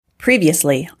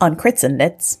Previously on Crits and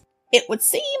Knits, it would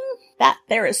seem that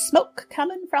there is smoke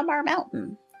coming from our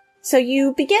mountain. So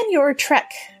you begin your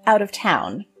trek out of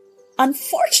town.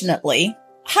 Unfortunately,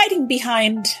 hiding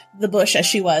behind the bush as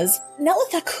she was,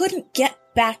 Nelitha couldn't get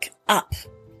back up.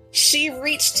 She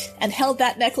reached and held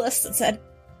that necklace and said,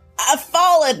 "I've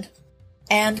fallen!"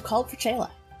 and called for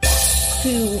Chayla,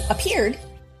 who appeared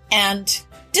and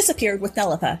disappeared with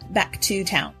Nelitha back to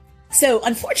town. So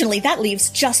unfortunately, that leaves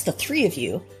just the three of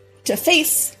you to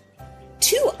face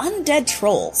two undead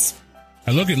trolls.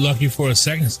 I look at Lucky for a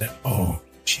second and say, "Oh,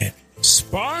 shit.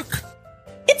 Spark?"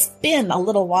 It's been a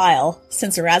little while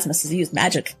since Erasmus has used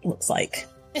magic, it looks like.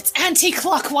 It's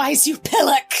anti-clockwise, you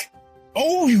pillock!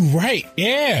 Oh, you're right.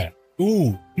 Yeah.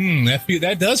 Ooh.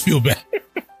 That does feel better.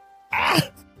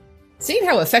 Seeing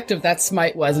how effective that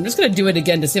smite was, I'm just going to do it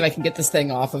again to see if I can get this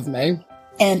thing off of me.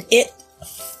 And it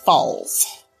falls.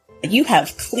 You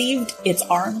have cleaved its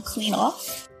arm clean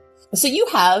off. So you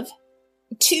have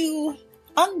two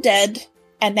undead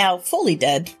and now fully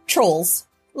dead trolls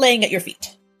laying at your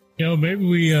feet. Maybe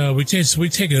we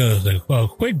take a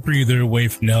quick breather away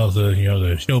from now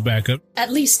to show back up.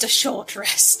 At least a short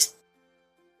rest.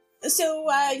 So,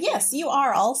 yes, you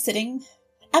are all sitting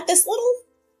at this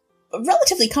little,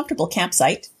 relatively comfortable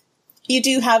campsite. You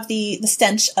do have the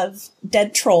stench of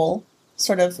dead troll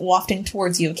sort of wafting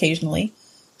towards you occasionally,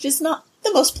 which is not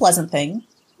the most pleasant thing.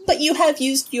 But you have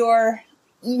used your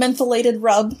mentholated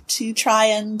rub to try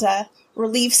and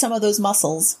relieve some of those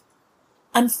muscles.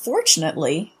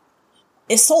 Unfortunately,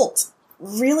 Isolde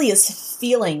really is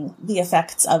feeling the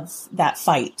effects of that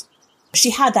fight.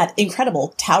 She had that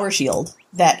incredible tower shield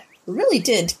that really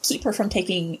did keep her from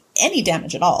taking any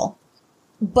damage at all.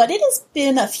 But it has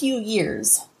been a few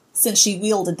years since she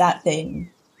wielded that thing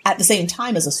at the same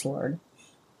time as a sword,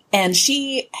 and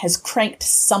she has cranked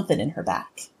something in her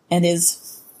back and is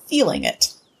feeling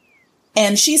it.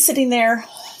 And she's sitting there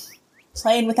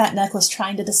playing with that necklace,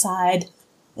 trying to decide,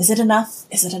 is it enough?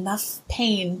 Is it enough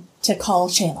pain to call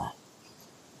Chayla?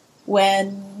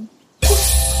 When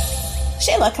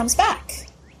Chayla comes back,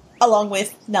 along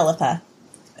with Nelitha,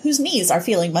 whose knees are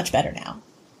feeling much better now.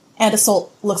 And Isolde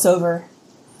looks over,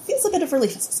 feels a bit of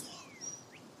relief and says,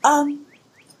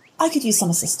 I could use some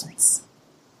assistance.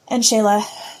 And Chayla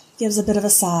gives a bit of a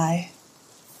sigh.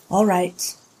 All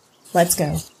right, let's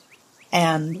go.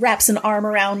 And wraps an arm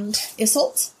around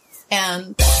Isolde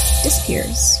and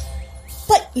disappears.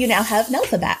 But you now have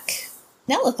Nelitha back.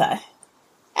 Nelitha,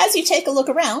 as you take a look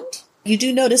around, you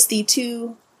do notice the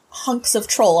two hunks of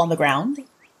troll on the ground.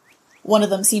 One of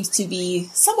them seems to be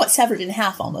somewhat severed in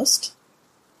half almost.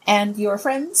 And your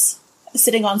friends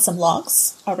sitting on some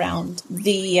logs around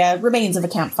the remains of a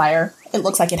campfire. It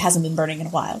looks like it hasn't been burning in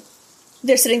a while.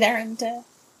 They're sitting there and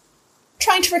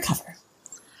trying to recover.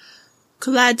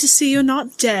 Glad to see you're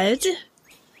not dead.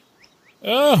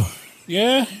 Oh,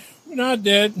 yeah. We're not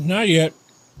dead. Not yet.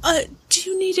 Do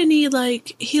you need any,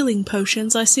 healing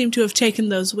potions? I seem to have taken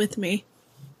those with me.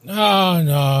 No,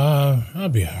 I'll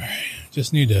be alright.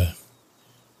 Just need to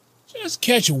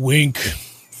catch a wink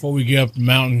before we get up the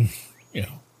mountain.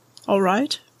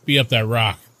 Alright. Be up that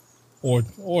rock.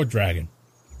 Or dragon.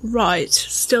 Right.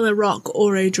 Still a rock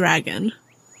or a dragon.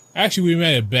 Actually, we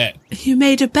made a bet. You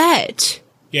made a bet?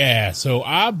 Yeah, so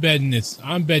I'm betting it's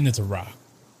a rock.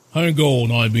 100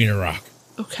 gold on it being a rock.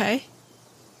 Okay.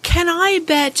 Can I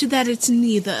bet that it's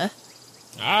neither?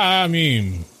 I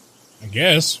mean, I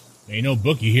guess. Ain't no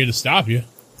bookie here to stop you.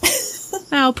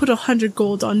 I'll put 100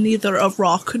 gold on neither a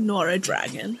rock nor a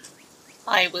dragon.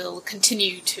 I will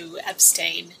continue to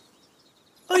abstain.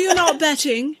 Oh, you're not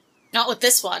betting? Not with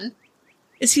this one.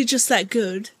 Is he just that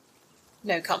good?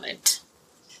 No comment.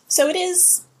 So it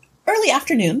is early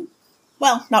afternoon.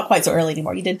 Well, not quite so early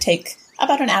anymore. You did take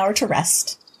about an hour to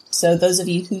rest. So those of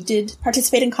you who did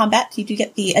participate in combat, you do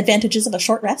get the advantages of a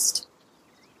short rest.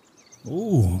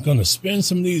 Ooh, I'm gonna spend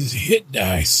some of these hit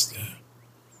dice.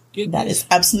 That is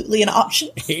absolutely an option.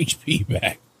 HP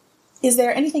back. Is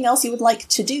there anything else you would like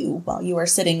to do while you are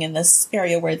sitting in this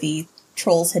area where the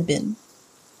trolls had been?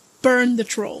 Burn the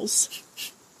trolls.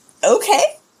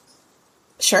 Okay.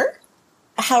 Sure.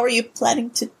 How are you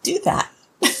planning to do that?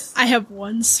 I have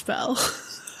one spell.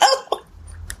 Oh!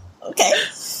 Okay.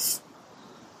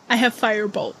 I have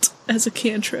Firebolt as a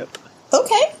cantrip.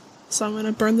 Okay. So I'm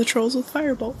gonna burn the trolls with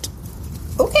Firebolt.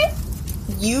 Okay.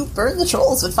 You burn the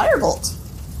trolls with Firebolt.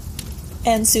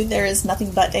 And soon there is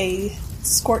nothing but a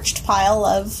scorched pile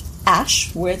of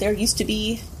ash where there used to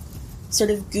be sort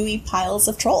of gooey piles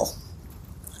of troll.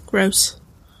 Gross.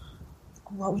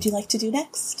 What would you like to do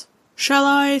next? Shall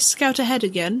I scout ahead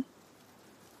again?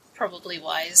 Probably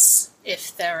wise,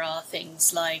 if there are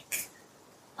things like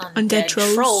Undead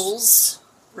trolls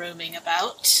roaming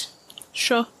about.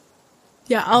 Sure.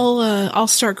 Yeah, I'll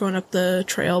start going up the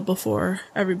trail before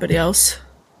everybody else.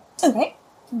 Okay.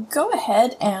 Go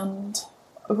ahead and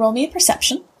roll me a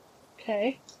perception.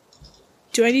 Okay.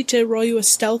 Do I need to roll you a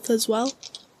stealth as well?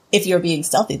 If you're being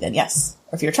stealthy, then yes.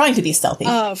 Or if you're trying to be stealthy.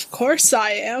 Of course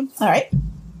I am. All right.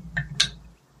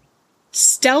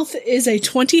 Stealth is a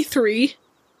 23.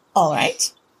 All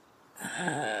right.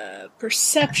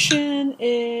 Perception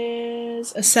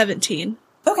is a 17.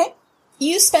 Okay.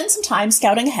 You spend some time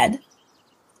scouting ahead.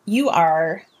 You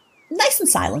are nice and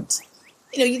silent.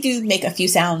 You do make a few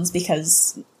sounds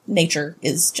because nature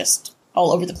is just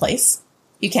all over the place.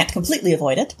 You can't completely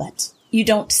avoid it, but you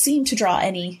don't seem to draw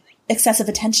any excessive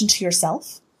attention to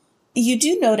yourself. You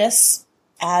do notice,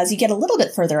 as you get a little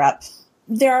bit further up,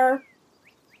 there are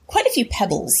quite a few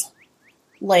pebbles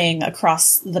laying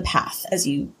across the path as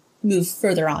you move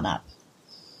further on up.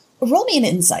 Roll me an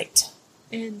insight.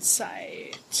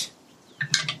 Insight.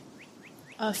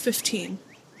 15.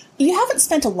 You haven't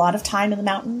spent a lot of time in the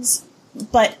mountains,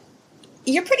 but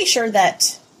you're pretty sure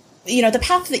that, the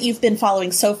path that you've been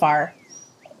following so far,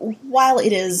 while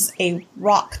it is a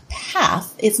rock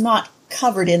path, it's not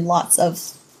covered in lots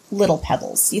of little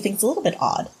pebbles. You think it's a little bit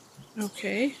odd.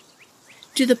 Okay.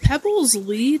 Do the pebbles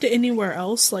lead anywhere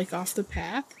else, like off the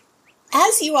path?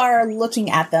 As you are looking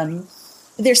at them,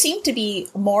 there seem to be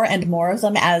more and more of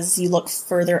them as you look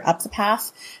further up the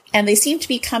path, and they seem to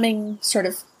be coming sort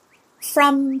of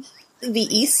from the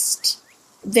east.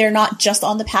 They're not just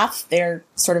on the path, they're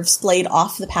sort of splayed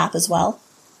off the path as well.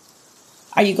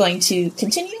 Are you going to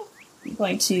continue? Are you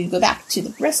going to go back to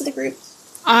the rest of the group?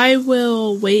 I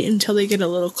will wait until they get a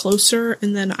little closer,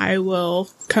 and then I will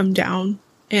come down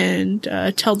and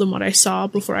tell them what I saw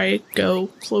before I go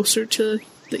closer to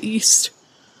the east.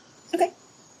 Okay.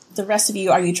 The rest of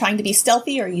you, are you trying to be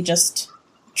stealthy, or are you just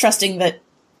trusting that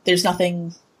there's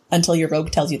nothing until your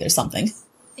rogue tells you there's something?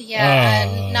 Yeah,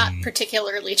 and not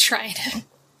particularly trying to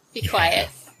be quiet.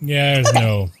 Yeah,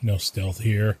 there's no stealth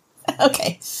here.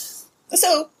 Okay.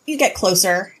 So you get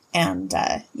closer, and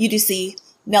you do see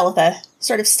Nelitha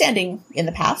sort of standing in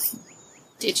the path.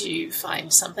 Did you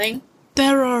find something?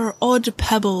 There are odd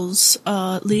pebbles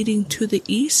leading to the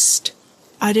east.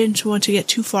 I didn't want to get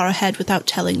too far ahead without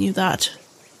telling you that.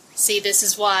 See, this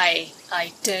is why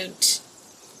I don't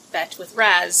bet with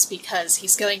Raz, because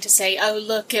he's going to say, oh,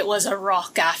 look, it was a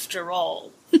rock after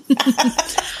all.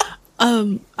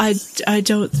 I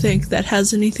don't think that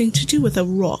has anything to do with a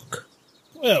rock.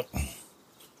 Well,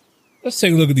 let's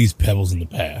take a look at these pebbles in the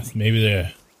path. Maybe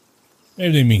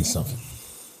they mean something.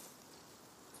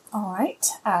 All right.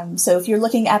 So if you're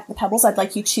looking at the pebbles, I'd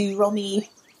like you to roll me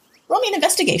an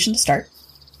investigation to start.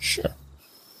 Sure.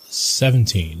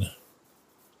 17.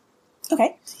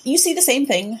 Okay. You see the same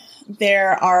thing.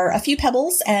 There are a few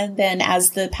pebbles, and then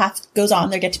as the path goes on,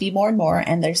 there get to be more and more,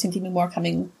 and there seem to be more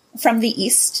coming from the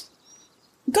east.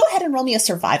 Go ahead and roll me a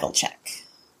survival check.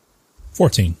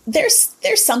 14. There's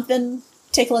something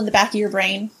tickle in the back of your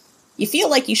brain. You feel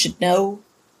like you should know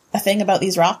a thing about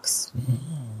these rocks,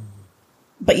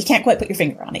 but you can't quite put your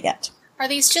finger on it yet. Are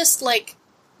these just, like,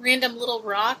 random little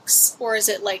rocks, or is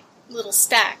it, like, little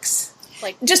stacks?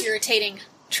 Like, just irritating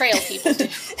trail people do?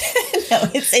 No,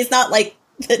 it's not like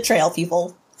the trail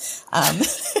people.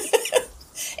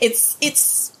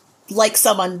 It's like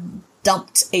someone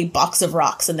dumped a box of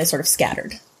rocks and they sort of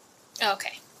scattered.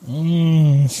 Okay.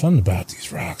 Something about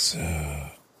these rocks.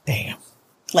 Damn.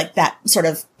 Like that sort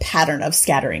of pattern of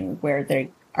scattering where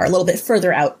they are a little bit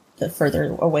further out, the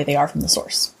further away they are from the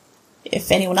source.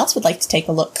 If anyone else would like to take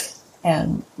a look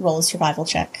and roll a survival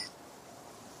check.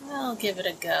 I'll give it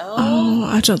a go. Oh,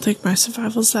 I don't think my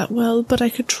survival's that well, but I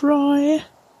could try.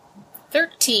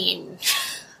 13.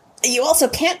 You also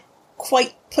can't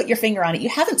quite put your finger on it. You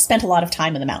haven't spent a lot of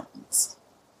time in the mountains.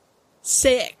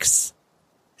 6.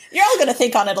 You're all going to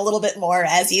think on it a little bit more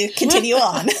as you continue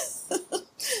on.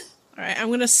 Alright, I'm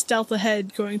going to stealth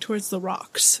ahead going towards the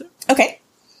rocks. Okay.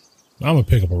 I'm going to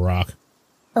pick up a rock.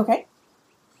 Okay.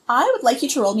 I would like you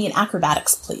to roll me an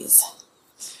acrobatics, please.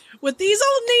 With these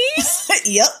old knees?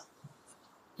 Yep.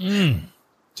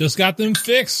 Just got them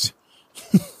fixed.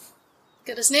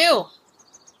 Good as new.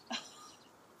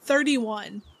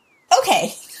 31.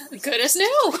 Okay. Good as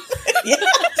new. Yeah.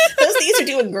 Those knees are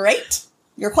doing great.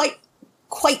 You're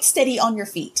quite steady on your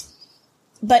feet.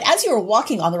 But as you are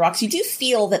walking on the rocks, you do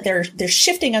feel that they're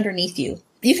shifting underneath you.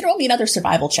 You can roll me another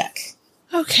survival check.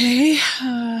 Okay.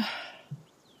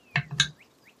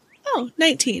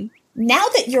 19. Now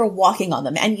that you're walking on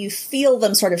them and you feel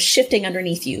them sort of shifting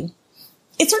underneath you,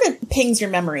 it sort of pings your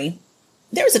memory.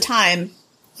 There was a time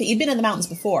that you'd been in the mountains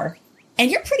before, and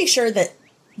you're pretty sure that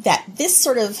that this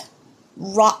sort of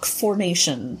rock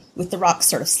formation, with the rocks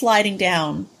sort of sliding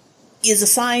down, is a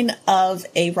sign of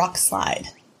a rock slide.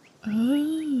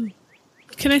 Oh.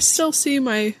 Can I still see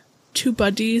my two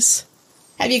buddies?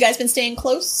 Have you guys been staying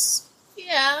close?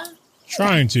 Yeah.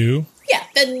 Trying to. Yeah,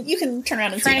 then you can turn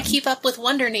around and Trying see to them. keep up with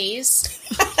Wonder Knees.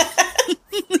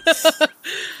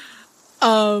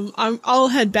 I'll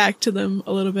head back to them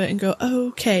a little bit and go,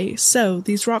 okay, so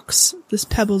these rocks, these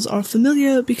pebbles are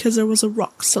familiar because there was a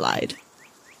rock slide.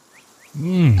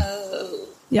 Oh.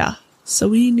 Yeah, so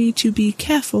we need to be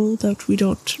careful that we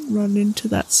don't run into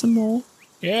that some more.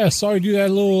 Yeah, sorry, do that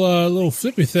little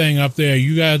flippy thing up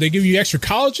there. They give you extra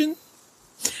collagen?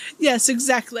 Yes,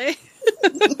 exactly.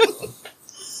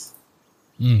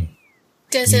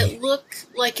 Does it look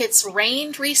like it's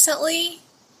rained recently?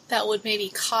 That would maybe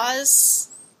cause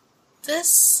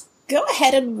this? Go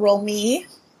ahead and roll me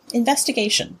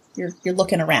investigation. You're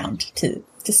looking around to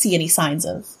see any signs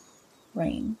of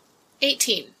rain.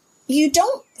 18. You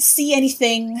don't see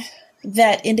anything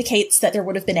that indicates that there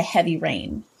would have been a heavy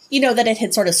rain. You know that it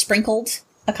had sort of sprinkled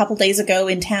a couple days ago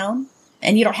in town,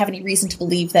 and you don't have any reason to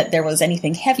believe that there was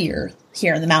anything heavier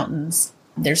here in the mountains.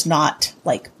 There's not,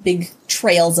 like, big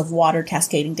trails of water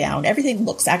cascading down. Everything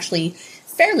looks actually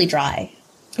fairly dry.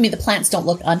 I mean, the plants don't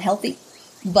look unhealthy,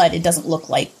 but it doesn't look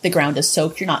like the ground is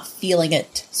soaked. You're not feeling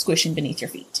it squishing beneath your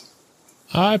feet.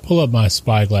 I pull up my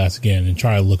spyglass again and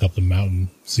try to look up the mountain,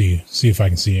 see if I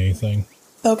can see anything.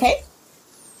 Okay.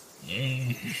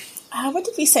 What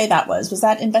did we say that was? Was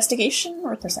that investigation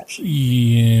or perception?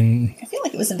 Yeah, I feel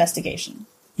like it was investigation.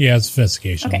 yeah, it's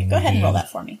investigation. Okay, go ahead and roll Yeah.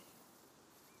 that for me.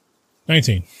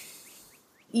 19.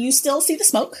 You still see the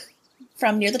smoke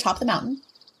from near the top of the mountain,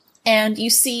 and you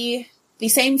see the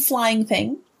same flying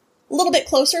thing, a little bit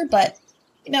closer, but,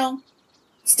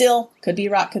 still could be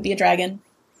a rock, could be a dragon,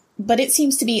 but it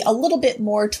seems to be a little bit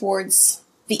more towards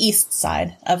the east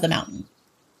side of the mountain.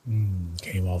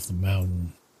 Came off the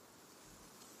mountain.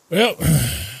 Well,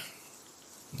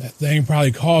 that thing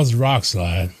probably caused a rock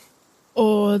slide.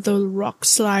 Or the rock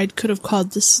slide could have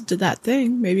caused that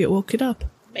thing. Maybe it woke it up.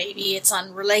 Maybe it's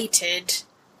unrelated.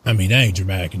 I mean, that ain't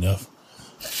dramatic enough.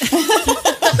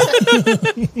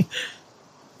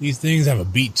 These things have a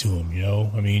beat to them, you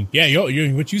know? I mean, yeah,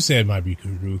 what you said might be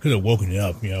true. It could have woken it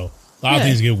up, you know? A lot of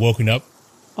things get woken up.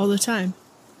 All the time.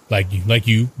 Like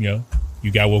you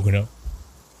got woken up.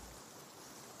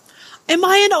 Am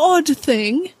I an odd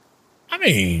thing? I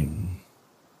mean,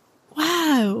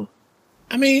 Wow.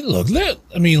 look,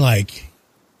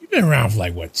 you've been around for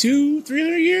like, what,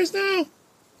 200-300 years now?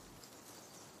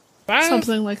 5?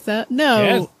 Something like that. No.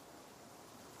 Yeah.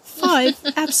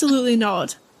 5? Absolutely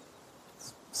not.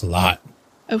 It's a lot.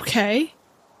 Okay.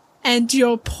 And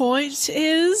your point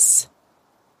is?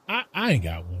 I ain't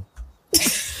got one.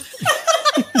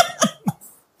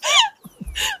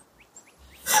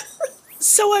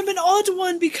 So I'm an odd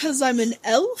one because I'm an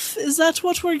elf? Is that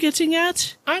what we're getting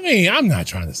at? I mean, I'm not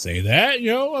trying to say that,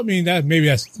 you know. I mean, that's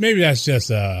just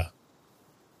the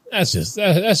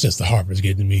Harper's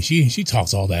getting to me. She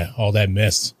talks all that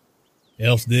mess.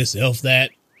 Elf this, elf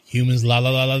that. Humans la la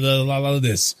la la la la la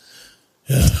this.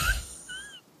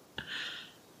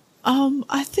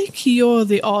 I think you're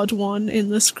the odd one in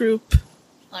this group.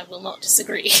 I will not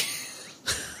disagree.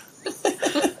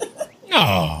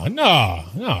 No,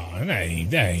 that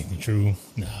ain't true.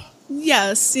 No.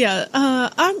 Yes, yeah.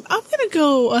 I'm gonna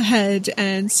go ahead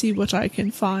and see what I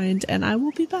can find, and I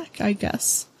will be back, I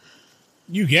guess.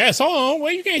 You guess? Hold on,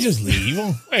 wait, you can't just leave.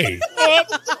 Hey,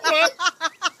 what?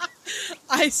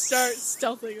 I start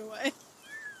stealthing away.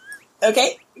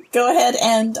 Okay, go ahead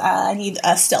and I need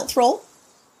a stealth roll.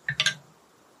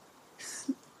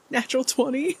 Natural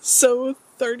 20, so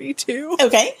 32.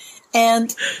 Okay,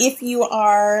 and if you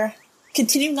are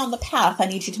continuing on the path, I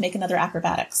need you to make another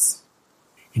acrobatics.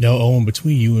 You know, Owen,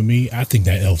 between you and me, I think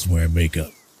that elf's wearing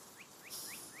makeup.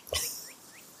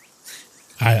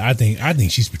 I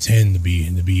think she's pretending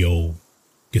to be old,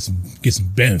 get some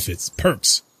benefits,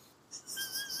 perks.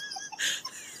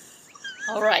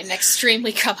 All right, next stream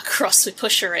we come across, we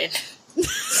push her in.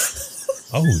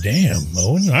 Oh, damn,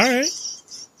 Owen, all right.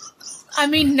 I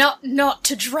mean, not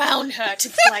to drown her, to,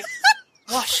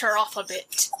 wash her off a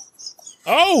bit.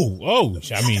 Oh,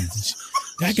 I mean,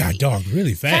 that got dark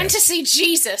really fast. Fantasy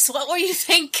Jesus, what were you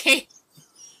thinking?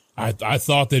 I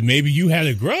thought that maybe you had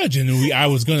a grudge and I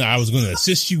was gonna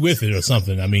assist you with it or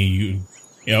something. I mean, you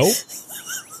know,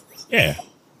 yeah.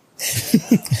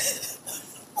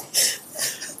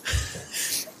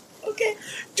 Okay,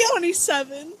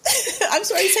 27. I'm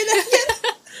sorry, say that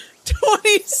again.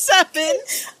 27.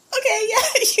 Okay,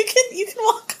 yeah, you can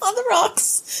walk on the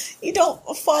rocks. You don't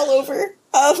fall over.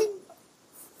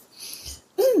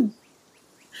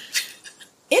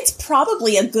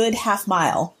 probably a good half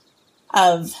mile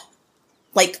of,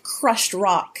 like, crushed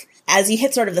rock. As you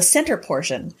hit sort of the center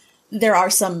portion, there are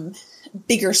some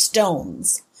bigger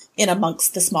stones in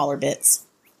amongst the smaller bits.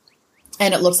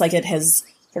 And it looks like it has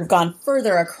sort of gone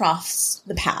further across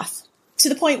the path, to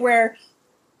the point where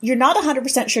you're not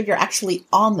 100% sure you're actually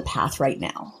on the path right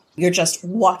now. You're just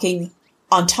walking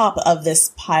on top of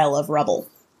this pile of rubble.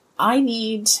 I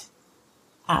need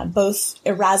both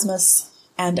Erasmus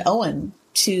and Owen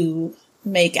to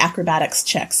make acrobatics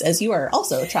checks, as you are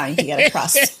also trying to get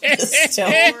across the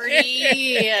stone.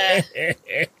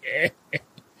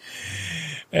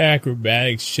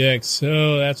 Acrobatics checks.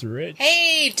 Oh, that's rich.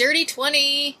 Hey, dirty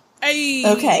 20. Hey.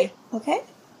 Okay.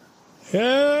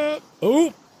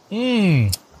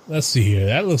 Let's see here.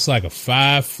 That looks like a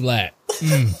 5 flat.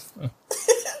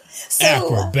 So,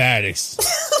 acrobatics.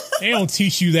 They don't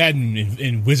teach you that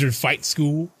in wizard fight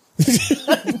school.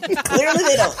 clearly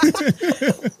they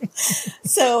don't.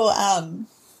 So,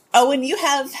 Owen, you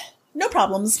have no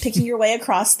problems picking your way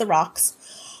across the rocks.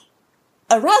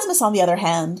 Erasmus, on the other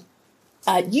hand,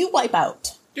 you wipe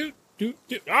out.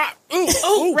 Res. Ah.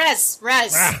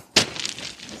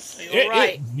 You're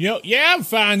right. I'm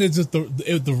fine. It's just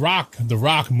the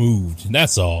rock moved. And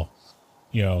that's all.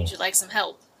 Would you like some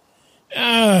help?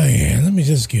 Oh, yeah. Let me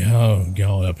just get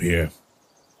on up here.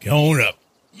 Get on up.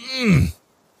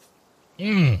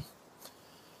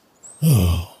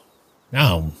 Oh,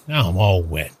 now I'm all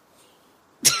wet.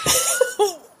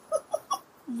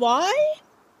 Why?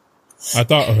 I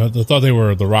thought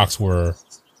the rocks were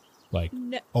like.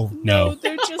 No,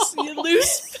 they're just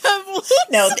loose pebbles.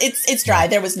 No, it's dry.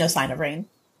 There was no sign of rain.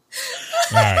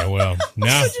 All right, well,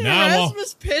 now Did I'm all.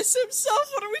 Erasmus piss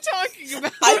himself? What are we talking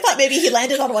about? I thought maybe he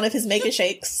landed on one of his mega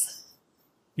shakes.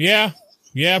 Yeah,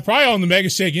 probably on the mega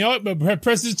shake. You know what? But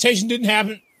presentation didn't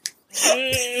happen.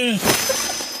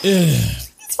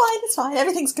 It's fine.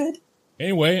 Everything's good.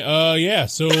 Anyway,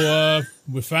 so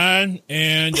we're fine,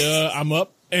 and I'm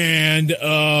up, and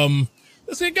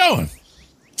let's get going.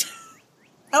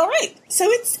 All right. So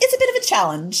it's a bit of a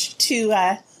challenge to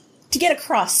get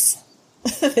across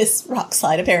this rock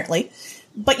slide, apparently.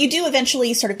 But you do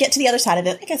eventually sort of get to the other side of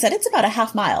it. Like I said, it's about a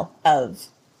half mile of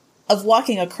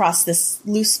walking across this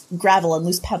loose gravel and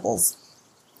loose pebbles.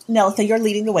 Nelitha, you're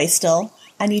leading the way still.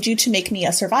 I need you to make me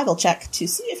a survival check to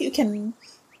see if you can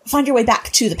find your way back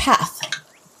to the path.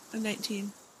 A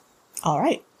 19. All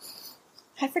right.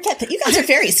 I forget that you guys are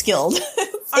very skilled.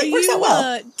 Are It works out you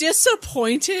well.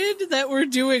 disappointed that we're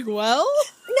doing well?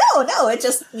 No, it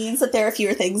just means that there are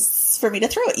fewer things for me to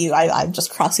throw at you. I'm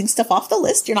just crossing stuff off the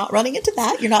list. You're not running into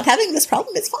that. You're not having this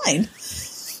problem. It's fine.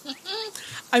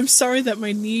 I'm sorry that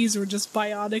my knees were just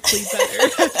bionically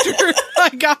better after I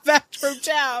got back from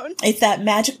town. It's that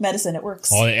magic medicine. It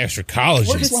works. All the extra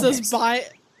collagen. It's those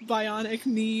bionic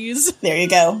knees. There you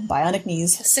go. Bionic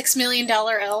knees. $6 million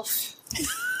elf.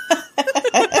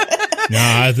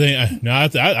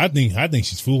 I think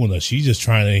she's fooling us. She's just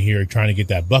trying to get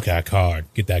that Buckeye card,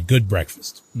 get that good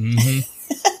breakfast.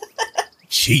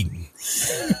 Cheating.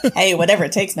 Hey, whatever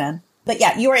it takes, man. But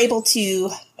yeah, you are able to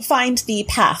find the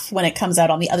path when it comes out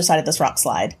on the other side of this rock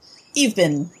slide. You've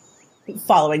been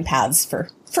following paths for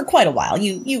quite a while.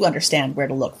 You understand where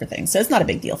to look for things, so it's not a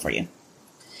big deal for you.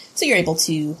 So you're able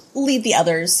to lead the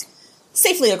others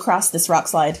safely across this rock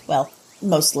slide. Well,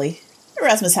 mostly.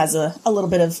 Erasmus has a little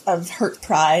bit of hurt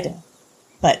pride,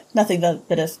 but nothing the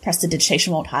bit of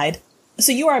prestidigitation won't hide.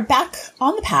 So you are back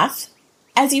on the path.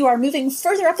 As you are moving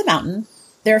further up the mountain,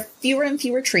 there are fewer and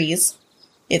fewer trees.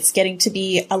 It's getting to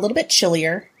be a little bit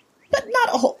chillier, but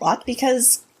not a whole lot,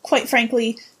 because, quite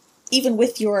frankly, even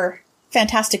with your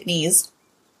fantastic knees,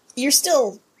 you're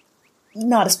still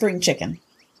not a spring chicken.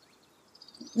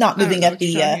 Not moving at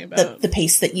the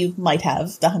pace that you might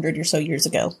have the 100 or so years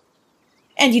ago.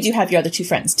 And you do have your other two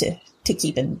friends to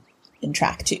keep in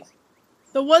track, too.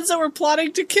 The ones that were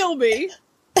plotting to kill me.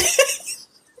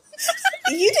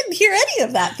 You didn't hear any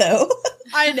of that, though.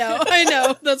 I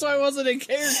know. That's why I wasn't in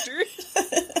character.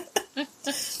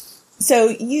 So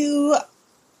you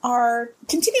are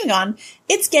continuing on.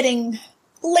 It's getting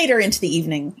later into the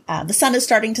evening. The sun is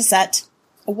starting to set.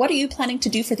 What are you planning to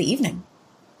do for the evening?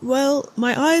 Well,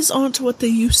 my eyes aren't what they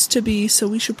used to be, so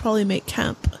we should probably make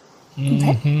camp.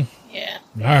 Okay. Yeah.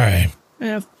 All right.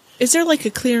 Is there like a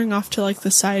clearing off to like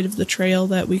the side of the trail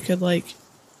that we could like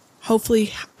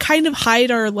hopefully kind of hide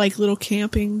our like little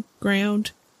camping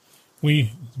ground? When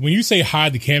you say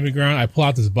hide the camping ground, I pull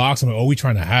out this box. I'm like, we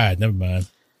trying to hide. Never mind.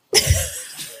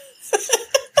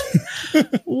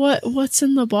 What's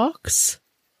in the box?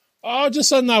 Oh, just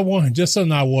something I won. Just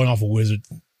something I won off a wizard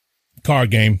card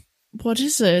game. What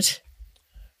is it?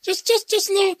 Just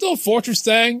a little fortress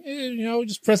thing.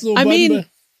 Just press a little button.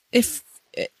 I mean,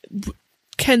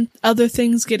 can other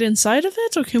things get inside of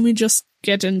it, or can we just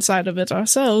get inside of it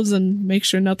ourselves and make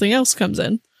sure nothing else comes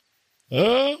in?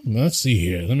 Let's see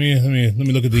here. Let me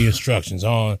look at the instructions.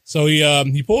 So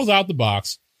he pulls out the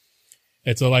box.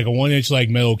 It's like a 1-inch like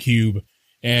metal cube,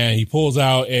 and he pulls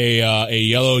out a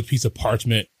yellow piece of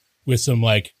parchment with some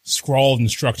like scrawled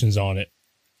instructions on it.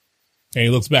 And he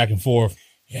looks back and forth.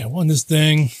 Yeah, I won this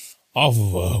thing off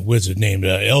of a wizard named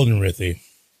Eldenrithy.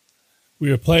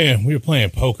 We were playing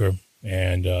poker,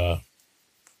 and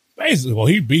basically, well,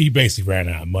 he basically ran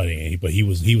out of money, but he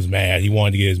was mad. He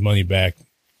wanted to get his money back.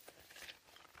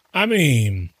 I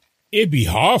mean, it'd be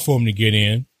hard for him to get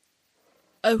in.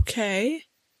 Okay.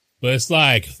 But it's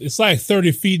like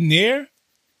 30 feet in the air.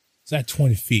 Is that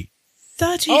 20 feet?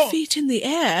 30 feet in the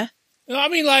air? No, I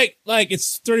mean, like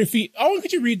it's 30 feet. Oh,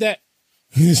 could you read that?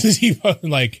 He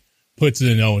like puts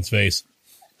it in Owen's face.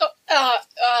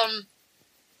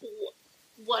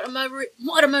 What am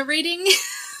I reading?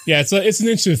 Yeah, it's an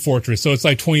ancient fortress, so it's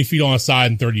like 20 feet on the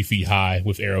side and 30 feet high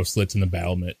with arrow slits in the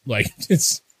battlement. Like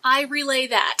it's. I relay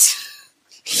that.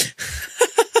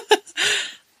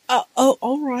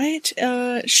 All right.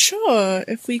 Sure.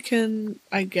 If we can,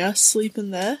 I guess, sleep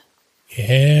in there.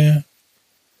 Yeah,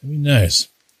 that'd be nice.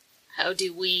 How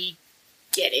do we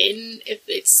get in if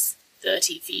it's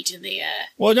 30 feet in the air?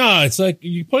 Well, no, it's like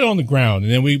you put it on the ground,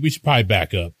 and then we should probably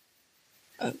back up.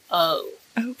 Oh.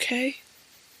 Okay.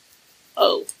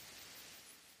 Oh.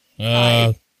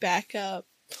 I back up.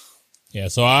 Yeah,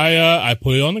 so I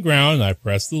put it on the ground, and I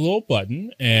press the little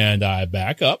button, and I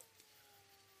back up.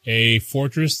 A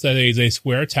fortress that is a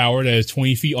square tower that is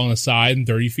 20 feet on the side and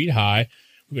 30 feet high,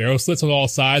 with arrow slits on all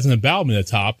sides and a battlement at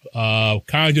the top,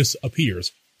 kind of just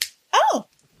appears. Oh!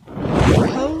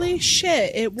 Holy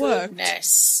shit, it worked.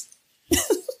 Goodness.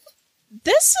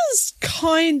 This is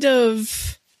kind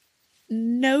of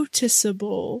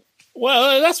noticeable.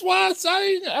 Well, that's why I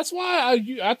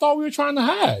thought we were trying to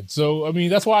hide. So, I mean,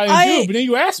 that's why I didn't do it. But then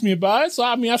you asked me about it, so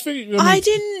I mean, I figured. I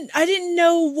didn't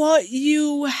know what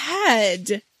you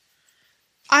had.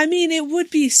 I mean, it would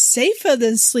be safer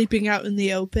than sleeping out in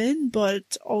the open,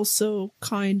 but also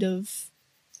kind of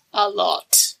a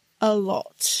lot.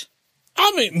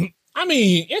 I mean,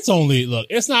 it's only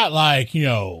it's not like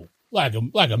like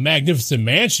a magnificent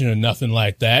mansion or nothing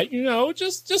like that.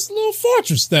 Just a little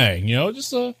fortress thing. I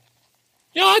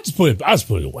just put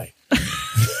it away.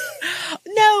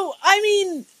 No, I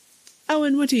mean,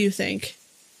 Owen, what do you think?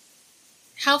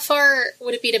 How far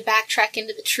would it be to backtrack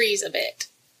into the trees a bit?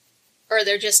 Or are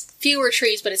there just fewer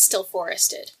trees, but it's still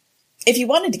forested? If you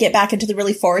wanted to get back into the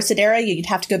really forested area, you'd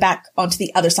have to go back onto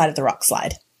the other side of the rock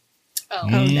slide. Oh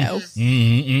no.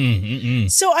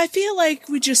 So I feel like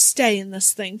we just stay in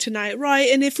this thing tonight, right?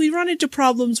 And if we run into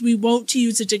problems, we won't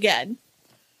use it again.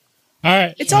 All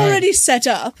right. It's already set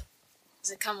up.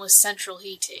 Does it come with central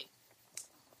heating?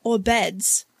 Or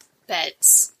beds?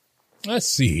 Beds. Let's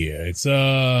see here. It's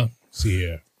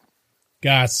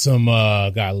got some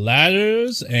got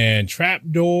ladders and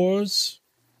trapdoors.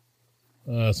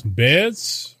 Some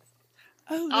beds.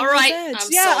 Oh, all right. Beds.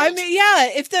 I mean,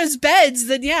 if there's beds,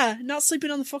 then not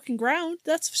sleeping on the fucking ground.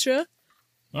 That's for sure.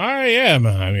 All right, yeah.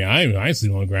 I mean, I ain't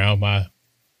sleeping on the ground. My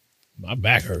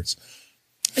back hurts.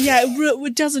 Yeah,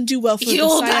 it doesn't do well for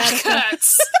your back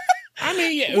hurts. I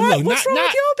mean, yeah. What's wrong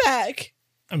with your back?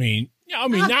 I mean,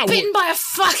 I'm not bitten by a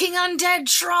fucking undead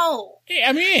troll. Yeah,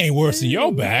 I mean, it ain't worse than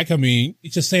your back. I mean,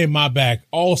 it's just saying my back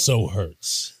also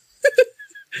hurts.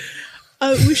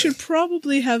 We should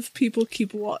probably have people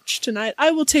keep watch tonight.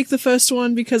 I will take the first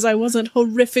one because I wasn't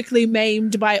horrifically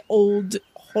maimed by old,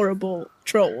 horrible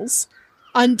trolls.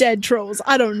 Undead trolls.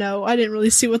 I don't know. I didn't really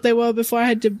see what they were before I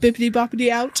had to bippity-boppity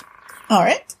out. All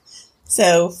right.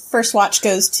 So, first watch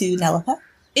goes to Nelitha.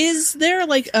 Is there,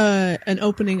 an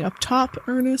opening up top,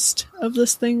 Ernest, of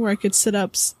this thing where I could sit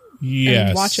up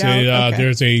and watch out? Okay.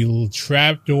 There's a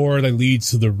trap door that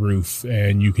leads to the roof,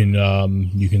 and you can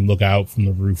look out from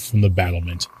the roof from the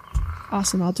battlement.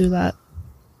 Awesome, I'll do that.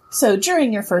 So,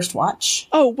 during your first watch...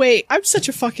 Oh, wait, I'm such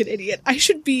a fucking idiot. I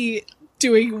should be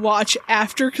doing watch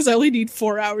after, because I only need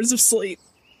 4 hours of sleep.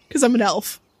 Because I'm an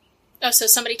elf. Oh, so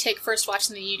somebody take first watch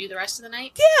and then you do the rest of the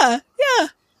night? Yeah.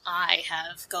 I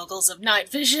have goggles of night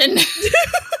vision.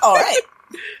 All right.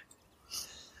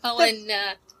 Owen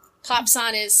pops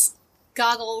on his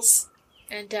goggles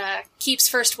and keeps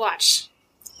first watch.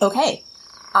 Okay.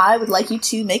 I would like you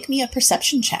to make me a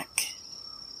perception check.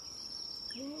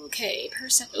 Okay,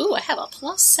 Ooh, I have a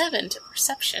 +7 to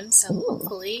perception, so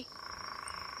hopefully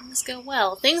things go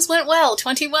well. Things went well,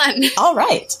 21. All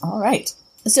right.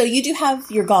 So you do have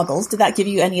your goggles. Did that give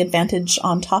you any advantage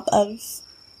on top of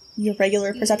your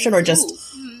regular perception, or just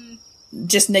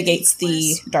negates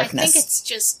the darkness? I think it's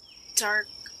just dark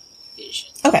vision.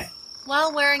 Okay.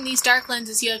 While wearing these dark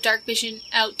lenses, you have dark vision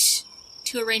out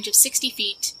to a range of 60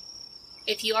 feet.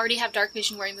 If you already have dark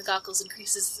vision, wearing the goggles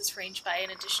increases this range by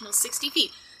an additional 60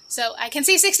 feet. So I can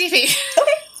see 60 feet.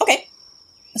 Okay.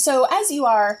 So as you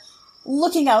are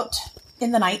looking out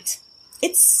in the night,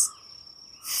 it's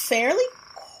fairly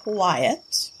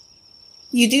quiet.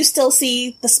 You do still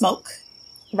see the smoke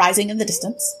rising in the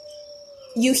distance.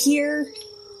 You hear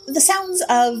the sounds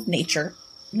of nature.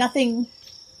 Nothing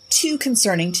too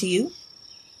concerning to you.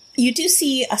 You do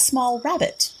see a small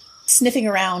rabbit sniffing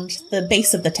around the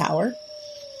base of the tower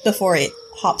before it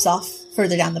hops off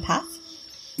further down the path.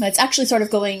 It's actually sort of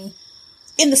going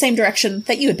in the same direction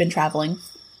that you had been traveling.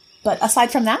 But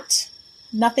aside from that,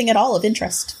 nothing at all of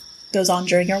interest goes on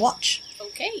during your watch.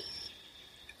 Okay.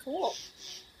 Cool.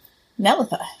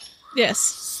 Nelitha,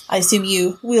 Yes. I assume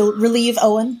you will relieve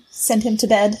Owen, send him to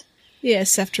bed?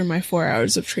 Yes, after my 4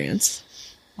 hours of trance.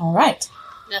 All right.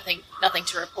 Nothing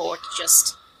to report,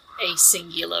 just a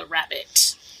singular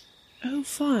rabbit. Oh,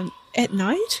 fun. At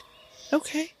night?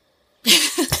 Okay.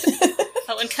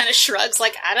 Owen kind of shrugs,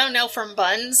 like, I don't know, from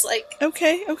buns, like...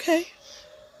 Okay.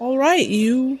 All right,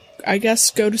 you, I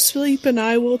guess, go to sleep and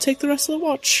I will take the rest of the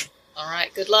watch.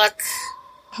 Alright, good luck.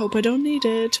 Hope I don't need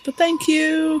it, but thank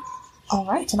you. All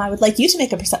right, and I would like you to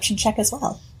make a perception check as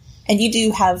well. And you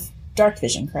do have dark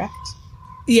vision, correct?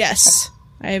 Yes.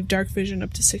 I have dark vision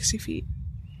up to 60 feet.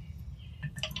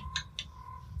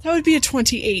 That would be a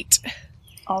 28.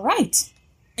 All right.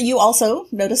 You also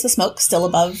notice the smoke still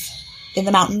above in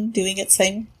the mountain doing its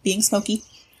thing, being smoky.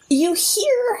 You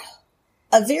hear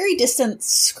a very distant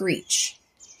screech.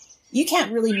 You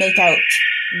can't really make out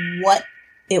what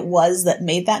it was that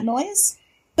made that noise,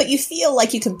 but you feel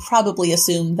like you can probably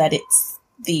assume that it's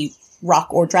the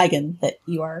rock or dragon that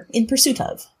you are in pursuit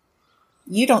of.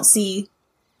 You don't see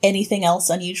anything else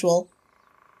unusual.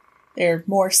 There are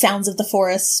more sounds of the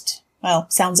forest. Well,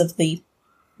 sounds of the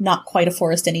not quite a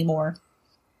forest anymore.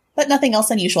 But nothing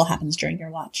else unusual happens during your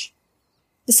watch.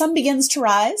 The sun begins to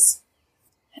rise,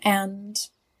 and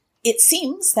it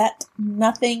seems that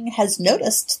nothing has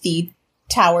noticed the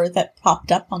tower that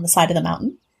popped up on the side of the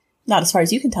mountain. Not as far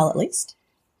as you can tell, at least.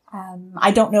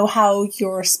 I don't know how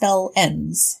your spell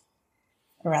ends,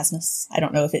 Erasmus. I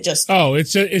don't know if it just... Oh,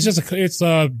 it's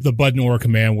the button or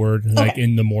command word, like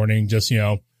in the morning, just,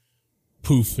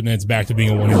 poof, and then it's back to being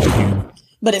a 1-inch cube.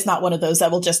 But it's not one of those that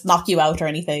will just knock you out or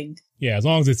anything. Yeah, as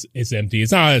long as it's empty.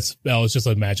 It's not a spell, it's just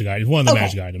a magic item. It's one of the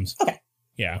magic items. Okay.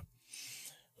 Yeah.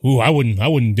 Ooh, I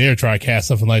wouldn't dare try to cast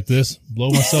something like this. Blow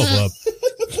myself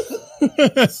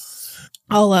up.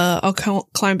 I'll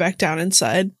climb back down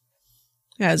inside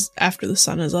after the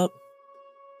sun is up.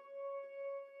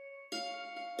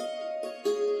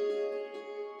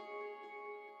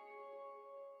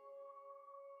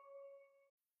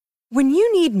 When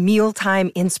you need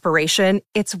mealtime inspiration,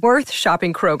 it's worth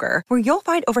shopping Kroger, where you'll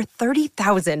find over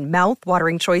 30,000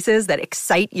 mouth-watering choices that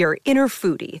excite your inner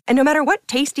foodie. And no matter what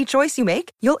tasty choice you make,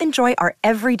 you'll enjoy our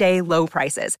everyday low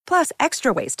prices, plus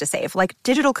extra ways to save, like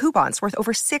digital coupons worth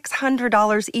over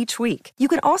 $600 each week. You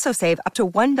can also save up to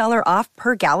 $1 off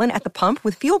per gallon at the pump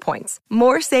with fuel points.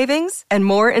 More savings and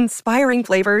more inspiring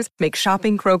flavors make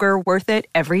shopping Kroger worth it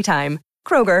every time.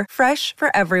 Kroger, fresh for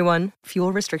everyone.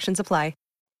 Fuel restrictions apply.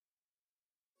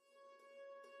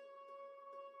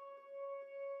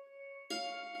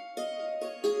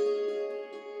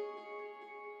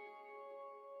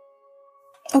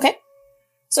 Okay.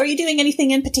 So are you doing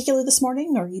anything in particular this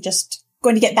morning, or are you just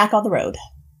going to get back on the road?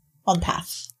 On the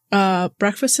path?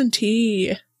 Breakfast and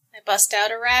tea. I bust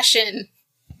out a ration.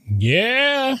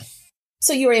 Yeah.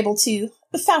 So you were able to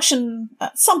fashion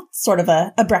some sort of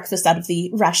a breakfast out of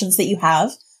the rations that you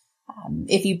have.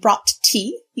 If you brought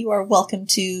tea, you are welcome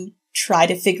to try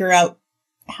to figure out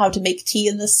how to make tea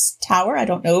in this tower. I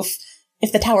don't know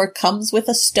if the tower comes with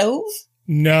a stove.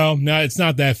 No, it's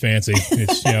not that fancy.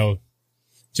 It's,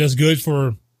 just good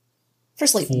for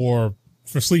sleeping.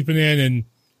 For sleeping in. And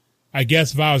I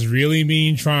guess if I was really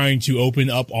mean, trying to open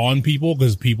up on people,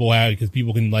 because people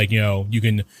can, like, you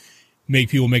can make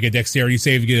people make a dexterity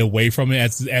save to get away from it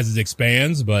as it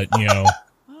expands, but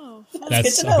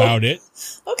that's about it.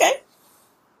 Okay.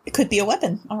 It could be a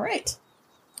weapon. All right.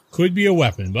 Could be a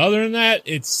weapon. But other than that,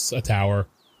 it's a tower.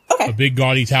 Okay. A big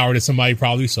gaudy tower that somebody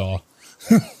probably saw.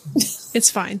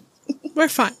 It's fine. We're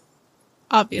fine.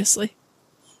 Obviously.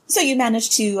 So you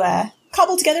managed to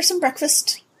cobble together some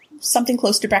breakfast, something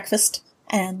close to breakfast,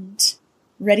 and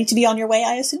ready to be on your way,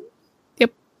 I assume?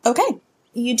 Yep. Okay.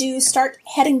 You do start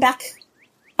heading back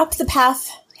up the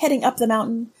path, heading up the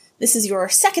mountain. This is your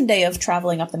second day of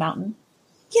traveling up the mountain.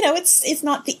 You know, it's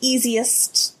not the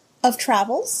easiest of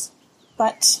travels,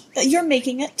 but you're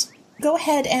making it. Go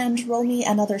ahead and roll me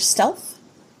another stealth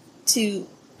to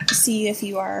see if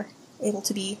you are able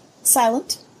to be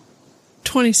silent.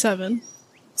 27.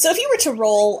 So if you were to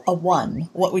roll a 1,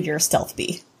 what would your stealth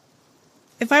be?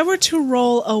 If I were to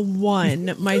roll a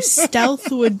 1, my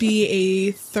stealth would be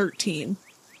a 13.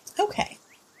 Okay.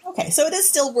 Okay, so it is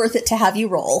still worth it to have you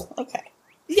roll. Okay.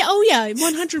 Yeah, oh yeah,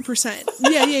 100%.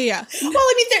 Yeah. Well,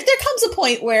 I mean, there comes a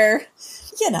point where,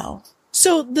 you know.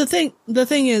 So the thing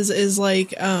is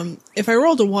like, if I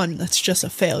rolled a 1, that's just a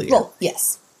failure. Well,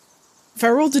 yes. If I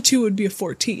rolled a 2, it would be a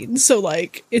 14. So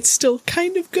like, it's still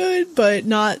kind of good, but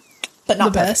not the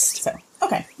perfect, best. So,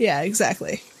 okay. Yeah,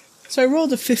 exactly. So I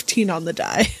rolled a 15 on the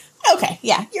die. Okay,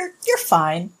 yeah, you're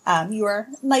fine. You are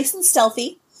nice and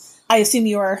stealthy. I assume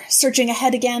you are searching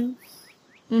ahead again.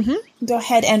 Mm-hmm. Go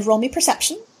ahead and roll me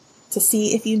perception to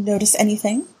see if you notice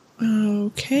anything.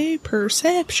 Okay,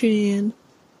 perception.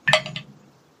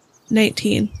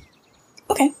 19.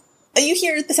 Okay. You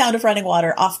hear the sound of running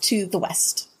water off to the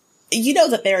west. You know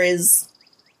that there is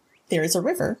a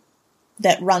river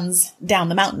that runs down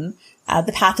the mountain.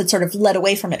 The path had sort of led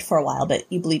away from it for a while, but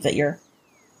you believe that you're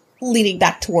leading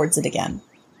back towards it again.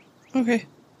 Okay.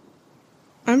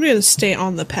 I'm going to stay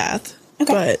on the path,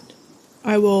 Okay. but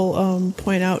I will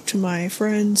point out to my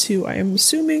friends who I am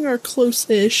assuming are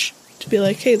close-ish to be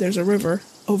like, hey, there's a river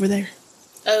over there.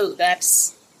 Oh,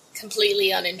 that's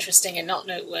completely uninteresting and not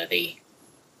noteworthy.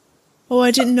 Oh, I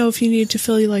didn't know if you needed to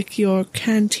fill like your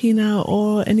cantina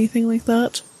or anything like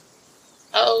that.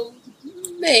 Oh,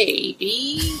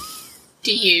 maybe.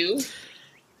 Do you?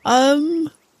 I'll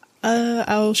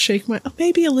shake my...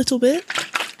 maybe a little bit.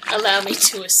 Allow me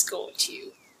to escort you.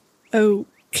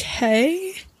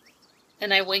 Okay.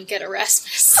 And I wink at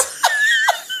Erasmus.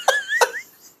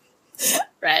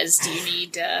 Raz, do you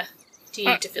need to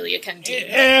fill your canteen?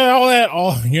 Yeah, all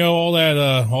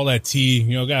that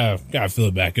tea, gotta fill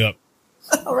it back up.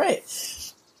 All right.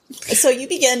 So you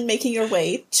begin making your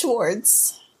way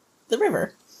towards the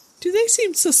river. Do they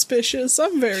seem suspicious?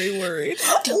 I'm very worried.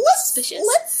 Don't be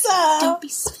suspicious. Don't be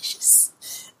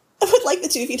suspicious. I would like the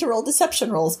two of you to roll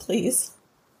deception rolls, please.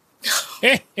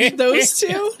 Those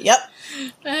two? Yep.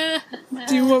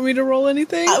 Do you want me to roll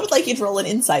anything? I would like you to roll an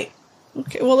insight.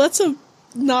 Okay, well that's a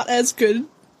not as good.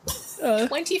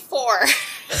 24.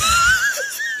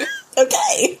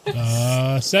 Okay.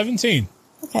 17.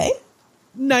 Okay.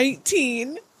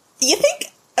 19. You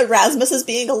think Erasmus is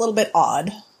being a little bit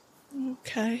odd?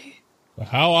 Okay.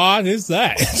 How odd is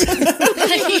that?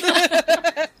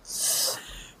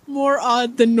 More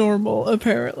odd than normal,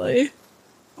 apparently.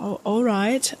 Oh,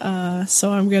 alright.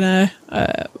 So I'm gonna,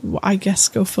 I guess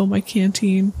go fill my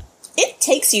canteen. It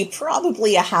takes you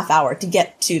probably a half hour to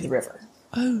get to the river.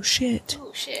 Oh, shit.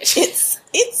 Oh, shit.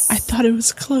 It's... I thought it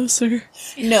was closer.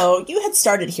 No, you had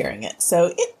started hearing it,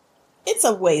 so it's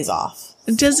a ways off.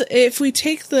 If we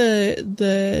take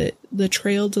the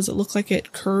trail, does it look like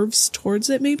it curves towards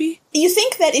it, maybe? You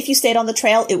think that if you stayed on the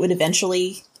trail, it would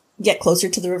eventually get closer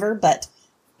to the river, but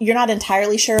you're not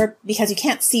entirely sure because you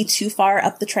can't see too far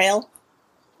up the trail.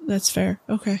 That's fair.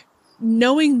 Okay.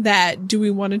 Knowing that, do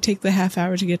we want to take the half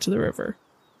hour to get to the river?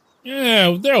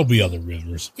 Yeah, there'll be other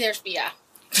rivers. Yeah.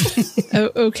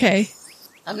 Oh, okay.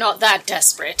 I'm not that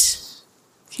desperate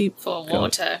Keep for going.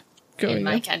 water Going in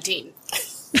my up. canteen.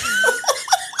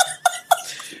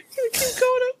 Keep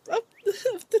going up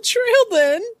the trail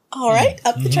then. All right,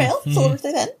 up the trail. It's a little bit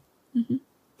then. Mm-hmm.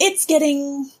 It's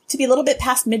getting to be a little bit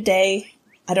past midday.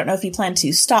 I don't know if you plan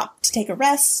to stop to take a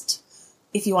rest,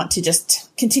 if you want to just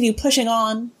continue pushing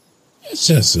on. It's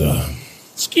just,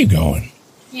 let's keep going.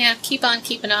 Yeah, keep on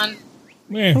keeping on.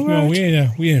 Yeah, we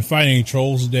didn't fight any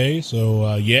trolls today,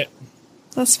 so, yet.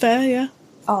 That's fair, yeah.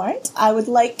 All right. I would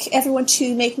like everyone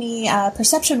to make me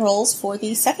perception rolls for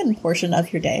the second portion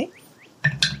of your day.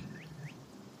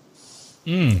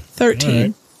 13.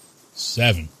 Right.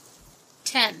 7.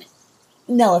 10.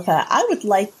 Nelitha, I would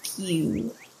like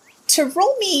you to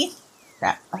roll me...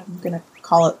 Crap, I'm going to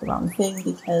call it the wrong thing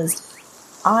because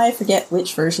I forget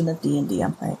which version of D&D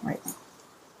I'm playing right now.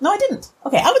 No, I didn't.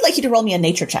 Okay, I would like you to roll me a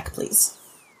nature check, please.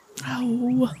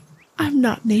 Oh, I'm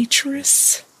not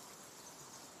naturous.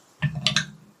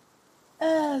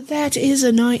 That is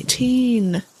a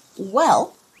 19.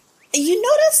 Well, you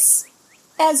notice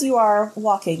as you are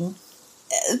walking,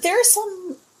 there are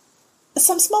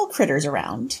some small critters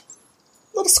around.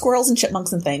 Little squirrels and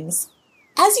chipmunks and things.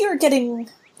 As you're getting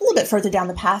a little bit further down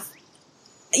the path,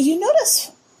 you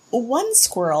notice one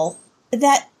squirrel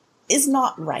that is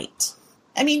not right.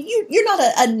 I mean, you're not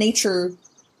a nature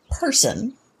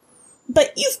person,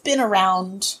 but you've been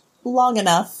around long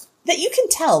enough that you can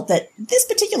tell that this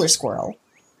particular squirrel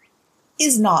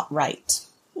is not right.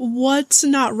 What's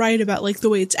not right about, like, the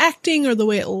way it's acting or the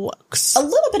way it looks? A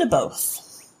little bit of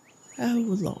both.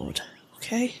 Oh, Lord.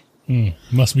 Okay.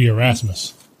 Must be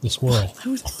Erasmus, the squirrel.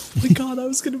 Oh my god, I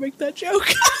was going to make that joke.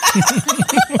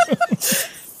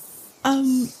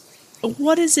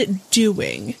 What is it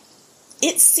doing?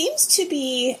 It seems to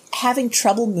be having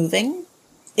trouble moving.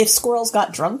 If squirrels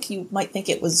got drunk, you might think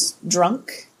it was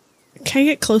drunk. Can I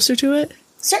get closer to it?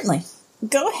 Certainly.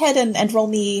 Go ahead and roll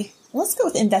me... Let's go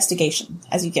with investigation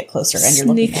as you get closer and you're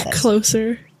looking at it. Sneak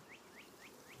closer.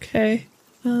 Okay.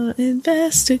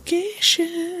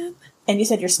 Investigation. And you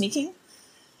said you're sneaking?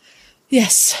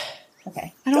 Yes.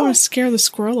 Okay. I don't want to scare the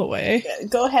squirrel away.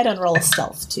 Go ahead and roll a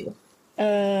stealth, too.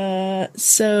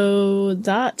 So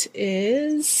that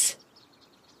is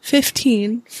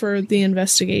 15 for the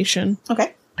investigation.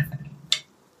 Okay.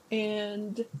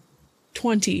 And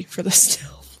 20 for the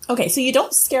stealth. Okay, so you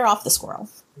don't scare off the squirrel.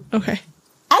 Okay.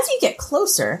 As you get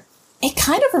closer, it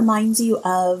kind of reminds you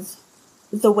of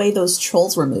the way those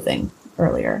trolls were moving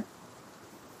earlier.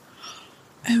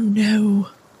 Oh no.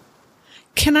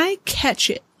 Can I catch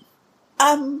it?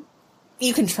 You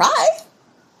can try.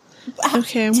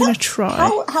 Okay, I'm going to try.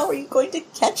 How are you going to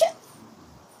catch it?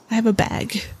 I have a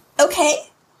bag. Okay.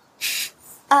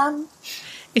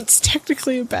 It's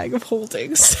technically a bag of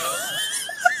holding, so...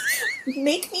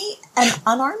 Make me an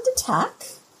unarmed attack.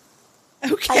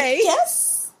 Okay. Yes.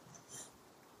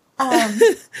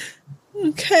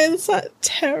 Okay, that's not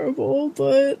terrible,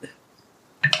 but...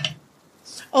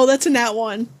 Oh, that's a nat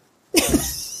 1.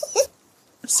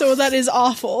 So that is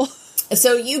awful.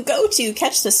 So you go to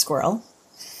catch this squirrel.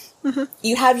 Mm-hmm.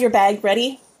 You have your bag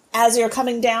ready. As you're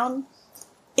coming down,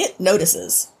 it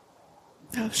notices.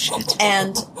 Oh, shit.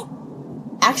 And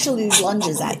actually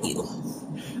lunges at you.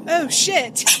 Oh,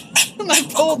 shit. And I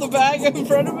pull the bag in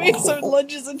front of me so it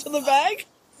lunges into the bag.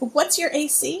 What's your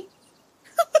AC?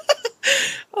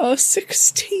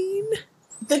 16.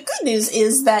 The good news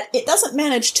is that it doesn't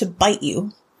manage to bite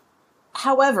you.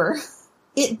 However,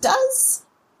 it does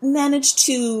manage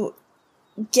to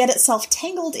get itself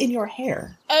tangled in your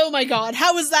hair. Oh my god,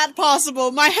 how is that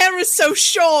possible? My hair is so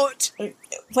short!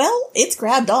 Well, it's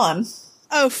grabbed on.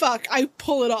 Oh fuck, I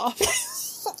pull it off.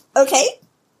 Okay.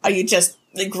 Are you just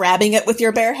grabbing it with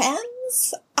your bare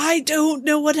hands? I don't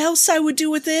know what else I would do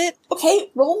with it.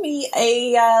 Okay, roll me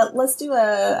let's do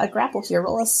a grapple here.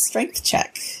 Roll a strength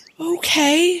check.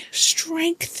 Okay,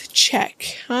 strength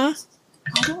check, huh?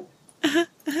 I don't...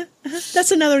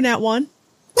 That's another nat 1.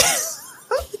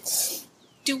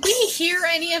 Do we hear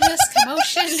any of this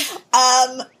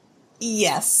commotion?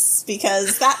 Yes,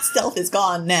 because that stealth is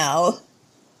gone now.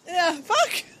 Yeah,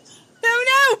 fuck! No!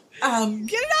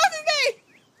 Get it off of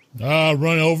me!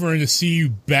 Run over and to see you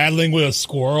battling with a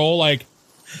squirrel, like...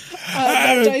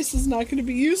 That dice is not going to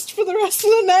be used for the rest of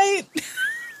the night.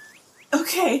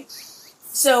 Okay.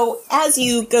 So, as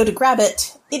you go to grab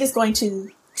it, it is going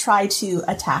to try to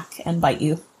attack and bite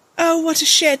you. Oh, what a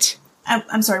shit.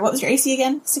 I'm sorry, what was your AC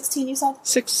again? 16, you said?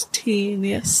 16,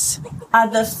 yes.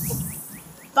 The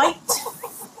bite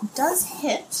does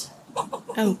hit.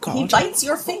 Oh, God. He bites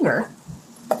your finger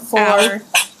for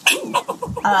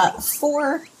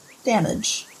 4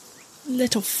 damage.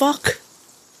 Little fuck.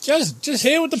 Just hit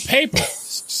him with the paper.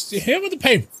 Just hit him with the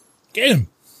paper. Get him.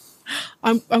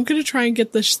 I'm gonna try and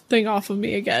get this thing off of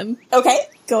me again. Okay,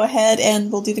 go ahead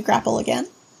and we'll do the grapple again.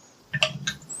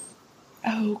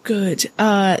 Oh, good.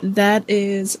 That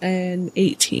is an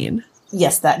 18.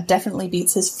 Yes, that definitely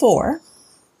beats his 4. I'm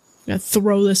gonna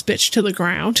throw this bitch to the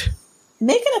ground.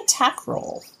 Make an attack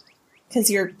roll.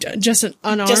 Because you're... Just an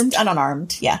unarmed? Just an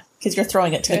unarmed, yeah. Because you're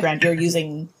throwing it to the ground. You're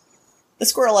using the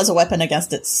squirrel as a weapon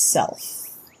against itself.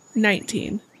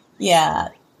 19. Yeah,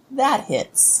 that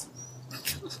hits.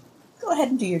 Go ahead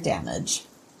and do your damage.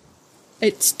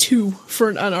 It's 2 for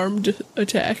an unarmed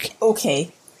attack.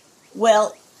 Okay.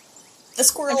 Well, the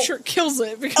squirrel... I'm sure it kills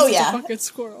it because it's a fucking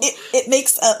squirrel. It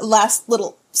makes a last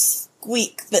little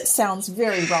squeak that sounds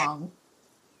very wrong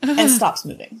and stops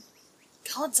moving.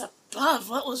 Gods above,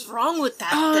 what was wrong with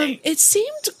that thing? It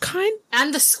seemed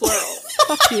And the squirrel.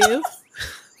 Fuck you.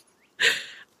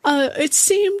 It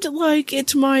seemed like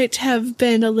it might have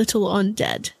been a little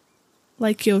undead.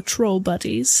 Like your troll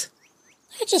buddies.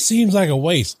 It just seems like a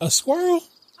waste. A squirrel?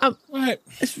 What?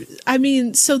 I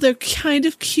mean, so they're kind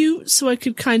of cute, so I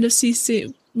could kind of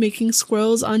see making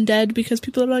squirrels undead because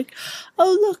people are like,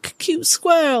 oh look, cute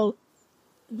squirrel.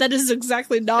 That is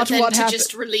exactly not what happened.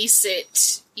 Just release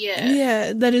it. Yeah.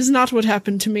 Yeah, that is not what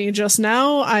happened to me just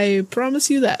now. I promise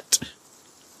you that.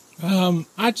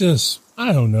 I just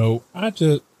I don't know.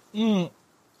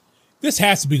 This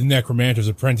has to be the necromancer's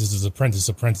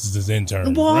apprentice's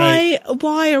intern. Why? Right?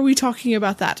 Why are we talking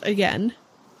about that again?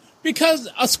 Because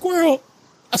a squirrel.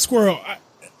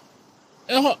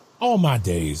 All my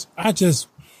days,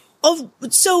 Oh,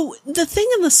 so the thing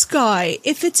in the sky,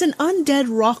 if it's an undead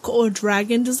rock or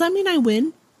dragon, does that mean I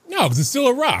win? No, because it's still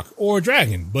a rock or a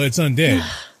dragon, but it's undead.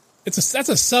 That's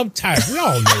a subtype. We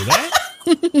all know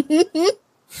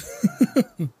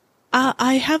that.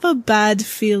 I have a bad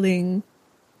feeling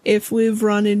if we've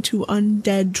run into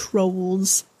undead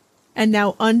trolls and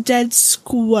now undead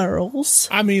squirrels.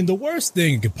 I mean, the worst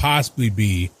thing it could possibly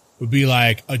be would be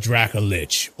like a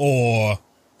Dracolich or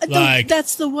like...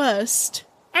 That's the worst.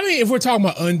 I mean, if we're talking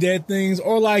about undead things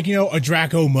or like, you know, a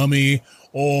Draco mummy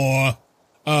or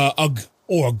a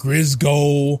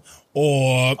Grisgold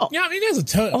or... I mean, there's a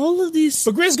ton. All of these...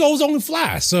 But Grisgolds only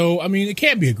fly, so, I mean, it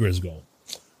can't be a Grisgold.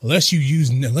 Unless you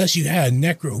had a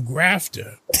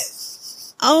Necrografter.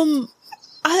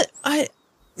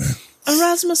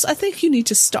 Erasmus, I think you need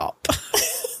to stop.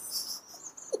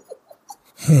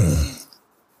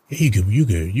 You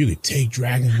could take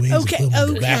dragon wings and put them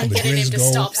in the back of the Getting him to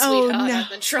stop, Grisgold. sweetheart. no. I've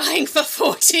been trying for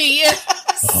 40 years.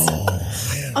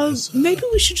 Man, Maybe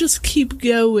we should just keep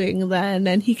going then,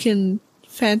 and he can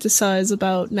fantasize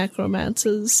about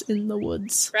necromancers in the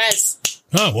woods. Rez,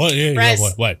 huh? What? Yeah,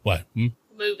 Rez. What?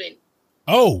 moving.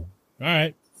 Oh, all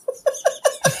right.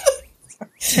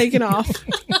 Taking off.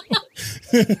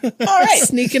 All right.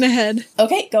 Sneaking ahead.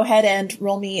 Okay, go ahead and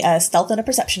roll me a stealth and a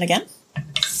perception again.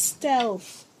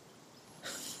 Stealth.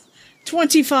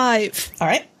 25. All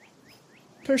right.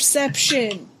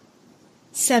 Perception.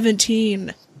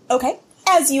 17. Okay.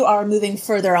 As you are moving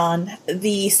further on,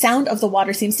 the sound of the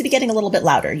water seems to be getting a little bit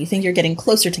louder. You think you're getting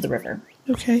closer to the river.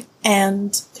 Okay. And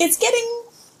it's getting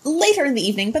later in the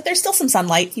evening, but there's still some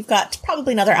sunlight. You've got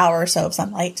probably another hour or so of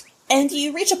sunlight. And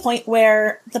you reach a point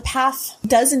where the path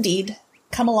does indeed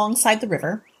come alongside the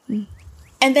river. Mm.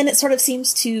 And then it sort of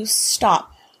seems to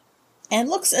stop and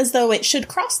looks as though it should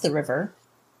cross the river.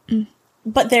 Mm.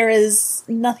 But there is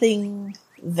nothing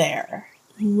there.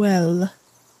 Well,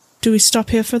 do we stop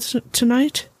here for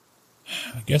tonight?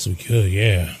 I guess we could,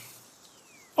 yeah.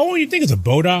 Oh, you think it's a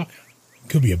bodock?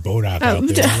 Could be a bodock out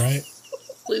there, right?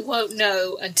 We won't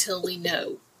know until we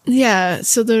know. Yeah,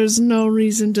 so there's no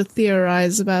reason to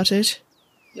theorize about it.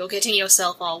 You're getting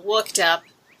yourself all worked up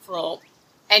for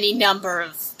any number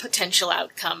of potential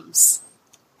outcomes.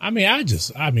 I would like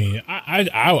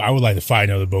to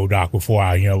find another bodock before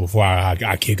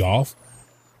I kick off.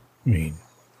 I mean,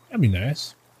 that'd be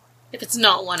nice. If it's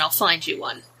not one, I'll find you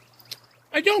one.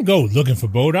 I don't go looking for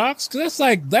bodocks, because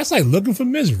that's like looking for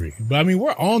misery. But I mean,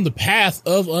 we're on the path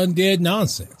of undead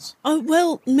nonsense.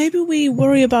 Well, maybe we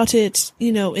worry about it,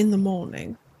 in the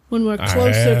morning, when we're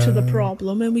closer to the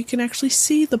problem and we can actually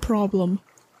see the problem.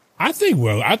 I think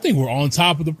we're on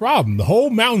top of the problem. The whole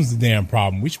mountain's the damn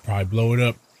problem. We should probably blow it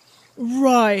up.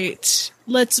 Right.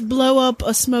 Let's blow up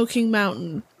a smoking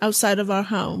mountain outside of our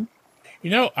home.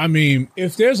 I mean,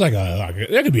 if there's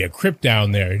there could be a crypt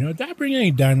down there. Did I bring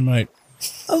any dynamite?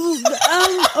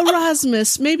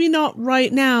 Erasmus, maybe not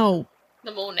right now.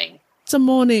 The morning. It's a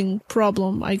morning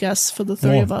problem, I guess, for the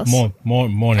three of us.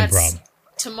 Morning That's problem.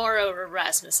 Tomorrow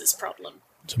Erasmus's problem.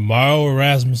 Tomorrow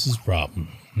Erasmus's problem.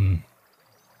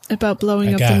 About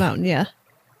blowing up the mountain, yeah.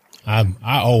 I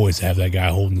always have that guy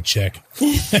holding the check.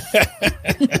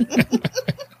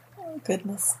 Oh,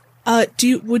 goodness.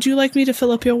 Would you like me to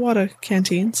fill up your water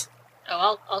canteens?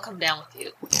 Oh, I'll come down with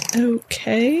you.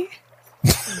 Okay.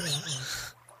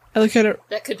 I look at it.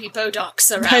 That could be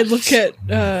bodocks around. I look at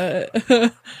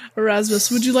Erasmus.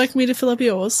 Would you like me to fill up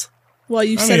yours while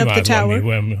you set up the tower?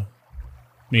 I mean,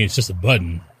 it's just a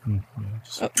button.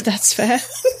 That's fair.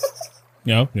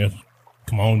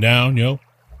 Come on down.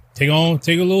 Take a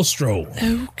little stroll.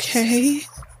 Okay.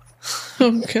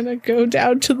 I'm gonna go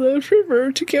down to the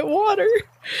river to get water.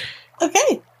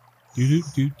 Okay.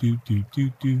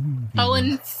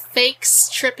 Owen fakes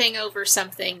tripping over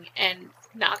something and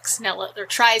knocks Nella, or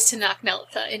tries to knock Nella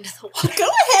into the water. Go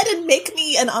ahead and make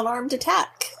me an unarmed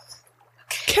attack.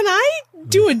 Can I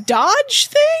do a dodge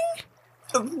thing?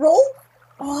 Roll?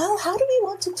 Well, how do we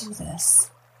want to do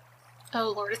this?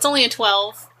 Oh lord, it's only a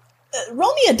 12.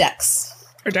 Roll me a dex.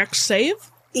 A dex save?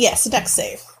 Yes, a dex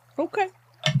save. Okay.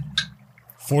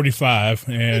 45,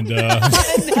 and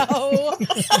No,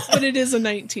 but it is a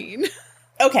 19.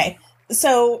 Okay,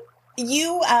 so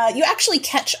you actually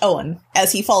catch Owen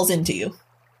as he falls into you.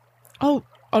 Oh,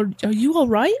 are you all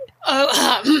right?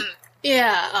 Oh,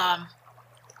 yeah.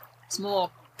 It's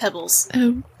more pebbles.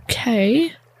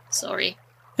 Okay. Sorry.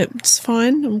 It's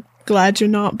fine. I'm glad you're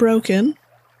not broken.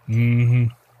 Mm-hmm.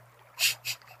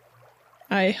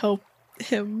 I help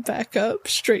him back up,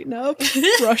 straighten up,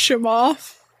 brush him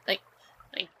off.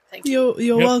 Thank you.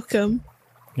 You're Yep. welcome.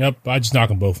 Yep, I just knock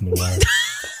them both in the water.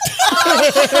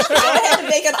 Go ahead and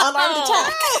make an unarmed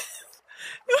attack.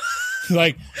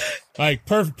 like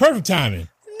perfect timing.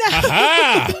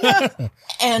 Aha!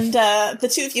 And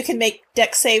the two of you can make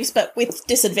dex saves, but with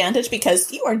disadvantage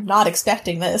because you are not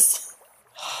expecting this.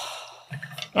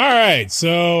 All right,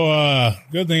 so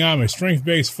good thing I'm a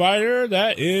strength-based fighter.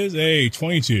 That is a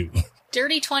 22.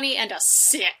 Dirty 20 and a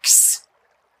 6.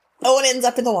 Owen ends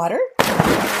up in the water.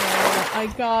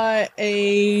 I got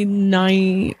a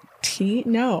 19.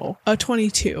 No, a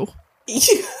 22.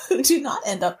 You do not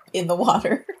end up in the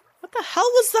water. What the hell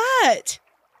was that?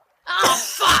 Oh,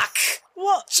 fuck!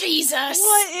 What? Jesus!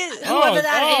 What is? Whoever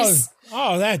that is.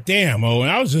 Oh, that damn Owen.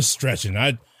 I was just stretching.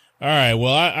 All right,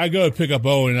 well, I go to pick up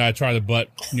Owen and I try to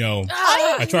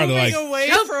I try to like, Away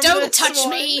from Don't this touch one.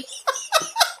 me!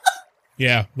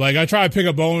 yeah, like I try to pick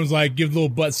up Owen's, like give the little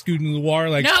butt scoot in the water,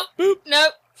 like, No! boop. No!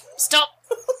 Stop!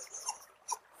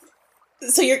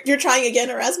 So you're trying again,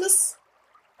 Erasmus?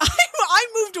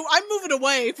 I'm moving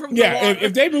away from the Yeah, water.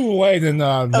 if they move away, then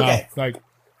no, Okay. like,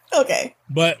 Okay.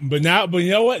 but you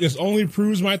know what? This only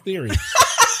proves my theory.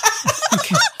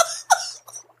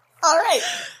 All right.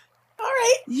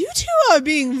 You two are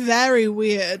being very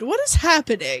weird. What is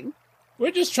happening?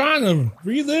 We're just trying to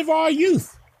relive our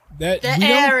youth. That The we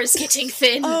don't- air is getting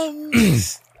thin.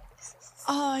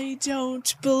 I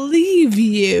don't believe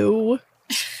you.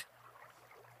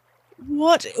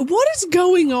 What is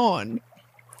going on?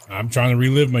 I'm trying to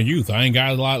relive my youth. I ain't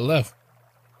got a lot left.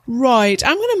 Right,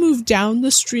 I'm gonna move down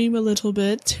the stream a little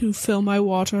bit to fill my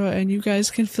water, and you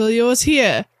guys can fill yours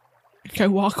here. Okay,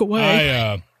 walk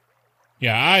away.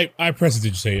 I press it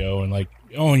to say Owen, like,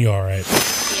 Owen, you all right?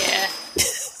 Yeah.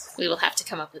 We will have to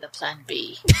come up with a plan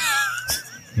B.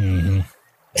 Mm-hmm.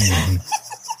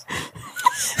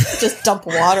 Just dump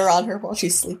water on her while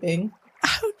she's sleeping.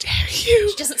 How dare you?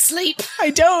 She doesn't sleep. I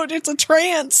don't. It's a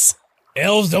trance.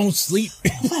 Elves don't sleep.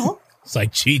 Well, It's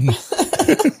like cheating.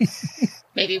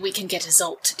 Maybe we can get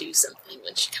Isolde to do something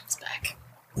when she comes back.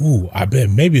 Ooh, I bet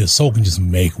maybe a soul can just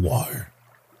make water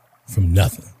from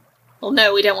nothing. Well,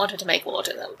 no, we don't want her to make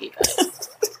water. That would be bad.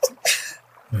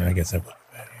 I guess that would be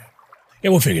bad, yeah. Yeah,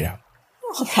 we'll figure it out.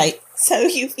 all right. So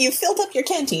you've filled up your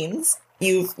canteens.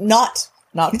 You've not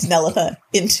knocked Nelitha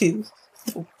into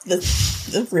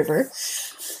the river.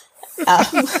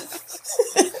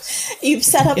 You've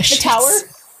set up the tower.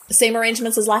 Same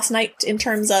arrangements as last night in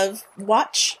terms of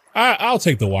watch. I'll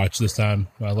take the watch this time.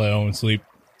 I'll let Owen sleep.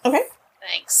 Okay.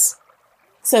 Thanks.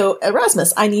 So,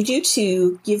 Erasmus, I need you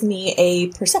to give me a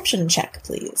perception check,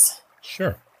 please.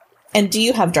 Sure. And do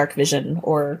you have dark vision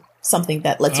or something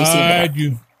that lets you see in the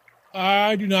dark?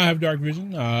 I do not have dark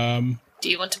vision. Do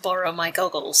you want to borrow my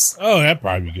goggles? Oh, that'd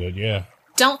probably be good, yeah.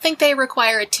 Don't think they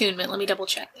require attunement. Let me double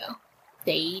check, though.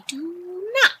 They do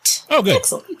not. Oh, good.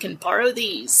 Excellent. You can borrow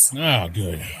these. Oh,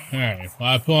 good. All right. Well,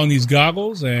 I put on these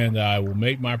goggles and I will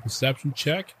make my perception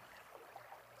check.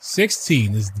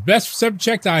 16 is the best perception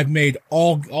check that I've made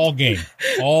all game,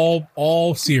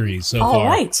 all series so far.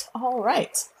 All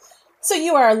right. So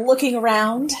you are looking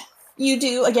around. You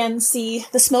do again see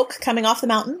the smoke coming off the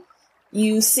mountain.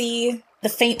 You see the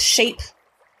faint shape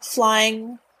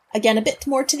flying again a bit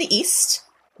more to the east.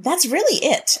 That's really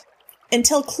it.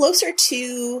 Until closer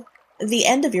to the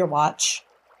end of your watch,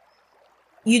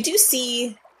 you do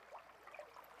see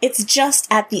it's just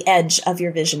at the edge of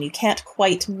your vision. You can't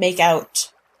quite make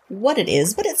out what it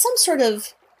is, but it's some sort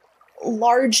of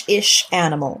large-ish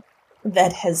animal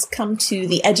that has come to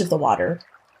the edge of the water,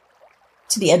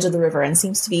 to the edge of the river, and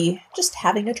seems to be just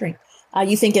having a drink.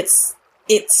 You think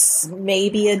it's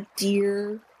maybe a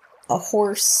deer, a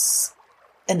horse,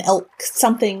 an elk,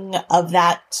 something of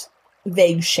that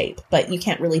vague shape, but you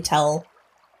can't really tell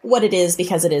what it is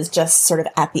because it is just sort of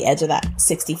at the edge of that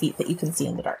 60 feet that you can see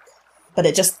in the dark. But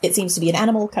it seems to be an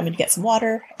animal coming to get some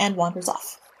water and wanders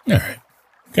off. All right.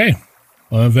 Okay.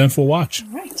 Uneventful watch.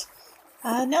 All right.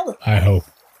 Now I hope.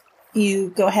 you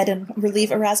go ahead and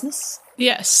relieve Erasmus.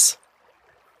 Yes.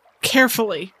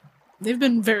 Carefully. They've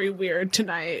been very weird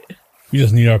tonight. We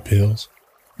just need our pills.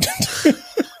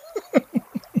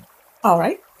 All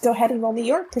right. Go ahead and roll me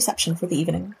your perception for the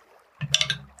evening.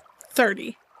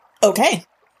 30. Okay.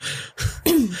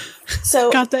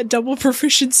 So Got that double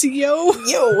proficiency, yo.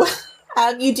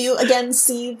 you do again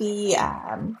see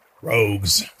the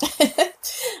Rogues.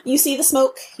 you see the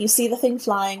smoke, you see the thing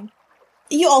flying.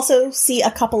 You also see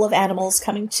a couple of animals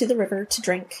coming to the river to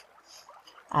drink.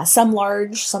 Some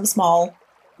large, some small.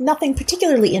 Nothing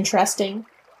particularly interesting.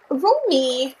 Roll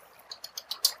me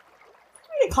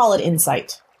going to call it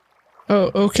insight.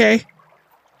 Oh, okay.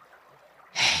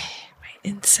 My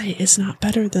insight is not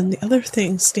better than the other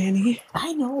things, Danny.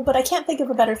 I know, but I can't think of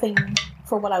a better thing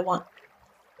for what I want.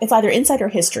 It's either insight or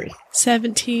history.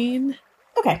 17.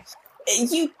 Okay.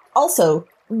 You also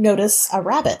notice a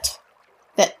rabbit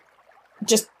that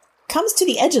just comes to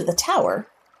the edge of the tower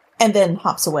and then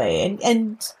hops away.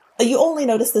 And you only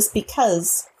notice this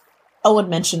because Owen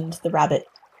mentioned the rabbit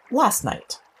last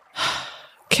night.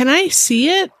 Can I see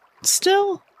it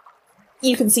still?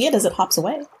 You can see it as it hops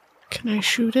away. Can I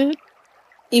shoot it?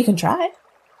 You can try.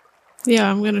 Yeah,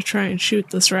 I'm gonna try and shoot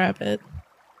this rabbit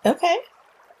Okay.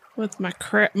 with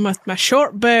my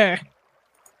short bow.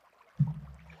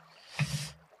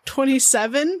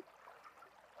 27.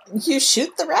 You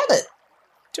shoot the rabbit.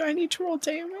 Do I need to roll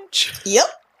damage? Yep.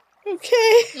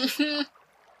 Okay.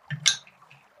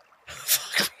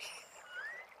 Fuck me.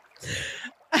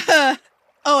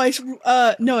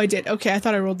 No, I did. Okay, I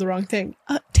thought I rolled the wrong thing.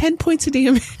 10 points of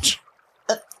damage.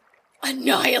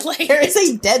 Annihilate. There is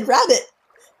a dead rabbit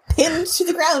pinned to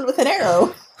the ground with an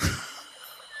arrow.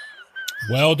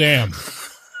 Well, damn.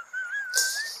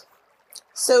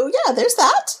 So yeah, there's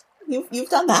that. You've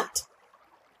done that.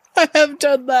 I have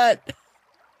done that.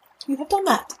 You have done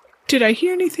that. Did I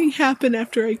hear anything happen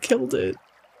after I killed it?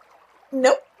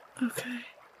 Nope. Okay.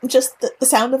 Just the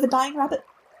sound of a dying rabbit.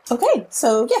 Okay,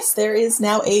 so yes, there is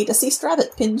now a deceased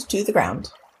rabbit pinned to the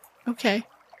ground. Okay.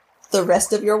 The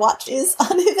rest of your watch is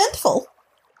uneventful.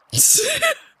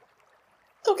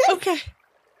 Okay. Okay.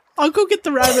 I'll go get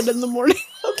the rabbit in the morning.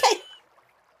 Okay.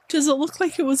 Does it look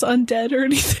like it was undead or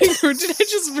anything? Or did I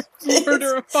just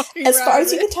murder a fucking As rabbit? far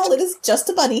as you can tell, it is just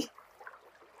a bunny.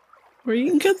 We're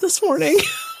eating good this morning.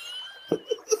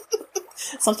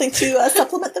 Something to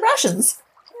supplement the rations.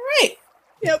 All right.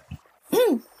 Yep.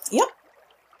 Yep.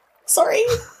 Sorry.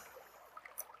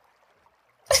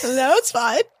 No, it's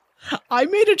fine. I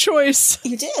made a choice.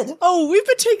 You did. Oh, we've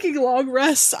been taking long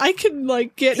rests. I can,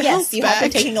 get Yes, health you back.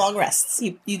 have been taking long rests.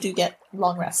 You do get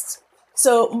long rests.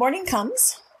 So morning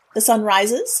comes. The sun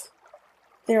rises.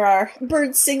 There are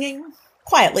birds singing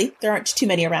quietly. There aren't too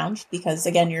many around because,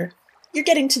 again, you're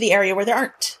getting to the area where there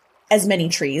aren't as many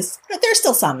trees. But there's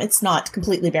still some. It's not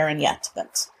completely barren yet,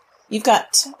 but you've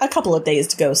got a couple of days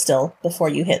to go still before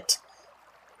you hit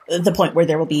the point where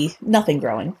there will be nothing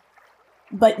growing.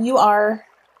 But you are,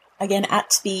 again,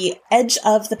 at the edge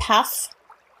of the path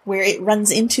where it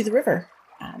runs into the river.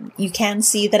 You can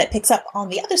see that it picks up on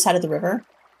the other side of the river.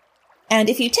 And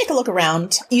if you take a look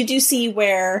around, you do see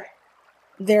where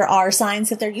there are signs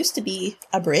that there used to be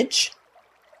a bridge,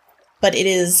 but it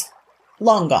is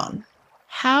long gone.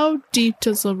 How deep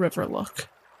does the river look?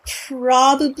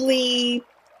 Probably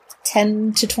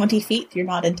 10 to 20 feet. You're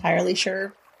not entirely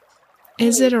sure.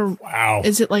 Is it Wow.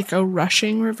 Is it like a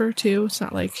rushing river too? It's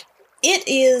not like It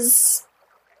is,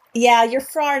 yeah, you're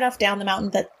far enough down the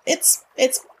mountain that it's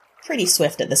pretty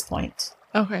swift at this point.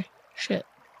 okay. Shit.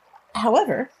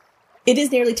 However, it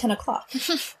is nearly 10 o'clock.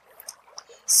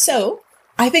 So,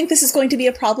 I think this is going to be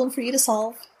a problem for you to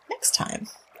solve next time.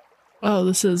 Oh,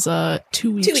 this is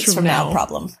 2 weeks, 2 weeks from now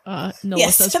problem. Nalitha's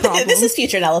Yes, problem. this is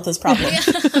future Nalitha's problem.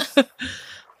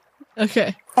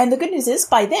 Okay. And the good news is,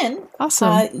 by then,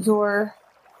 Awesome. your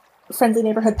friendly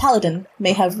neighborhood paladin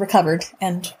may have recovered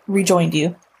and rejoined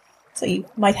you. So you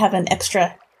might have an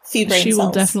extra few brain She cells.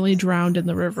 will definitely drown in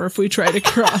the river if we try to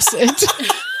cross it.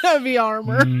 Heavy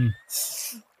armor.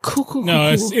 Cool.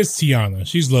 No, it's Tiana.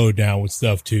 She's loaded down with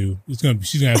stuff too. She's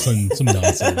gonna have some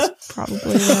nonsense.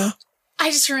 Probably. Yeah.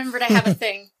 I just remembered I have a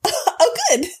thing. Oh,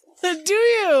 good. Do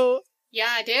you? Yeah,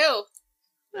 I do.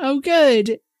 Oh,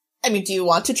 good. I mean, do you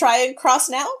want to try and cross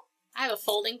now? I have a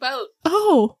folding boat.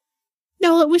 Oh.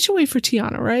 No, we should wait for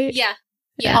Tiana, right? Yeah.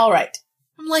 Yeah. All right.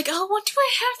 I'm like, oh, what do I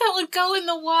have that would go in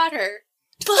the water?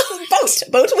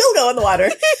 Boat will go in the water.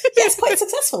 Yes, quite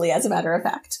successfully, as a matter of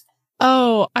fact.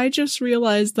 Oh, I just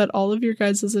realized that all of your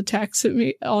guys' attacks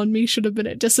on me should have been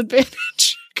at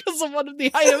disadvantage because of one of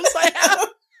the items I have.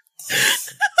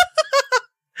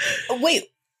 Wait,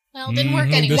 Well, it didn't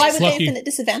work anyway. why would they have lucky. been at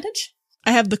disadvantage?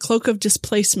 I have the cloak of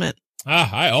displacement.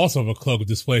 I also have a cloak of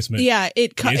displacement. Yeah,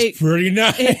 It's pretty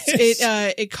nice.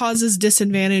 it causes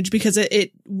disadvantage because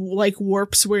it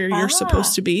warps where you're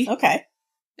supposed to be. Okay.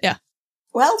 Yeah.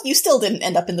 Well, you still didn't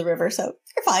end up in the river, so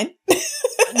you're fine.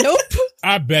 Nope.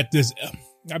 I bet this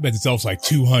elf's like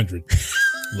 200.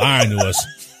 Lying to us.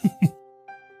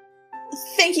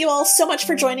 Thank you all so much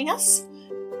for joining us.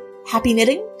 Happy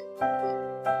knitting,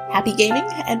 happy gaming,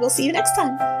 and we'll see you next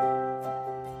time.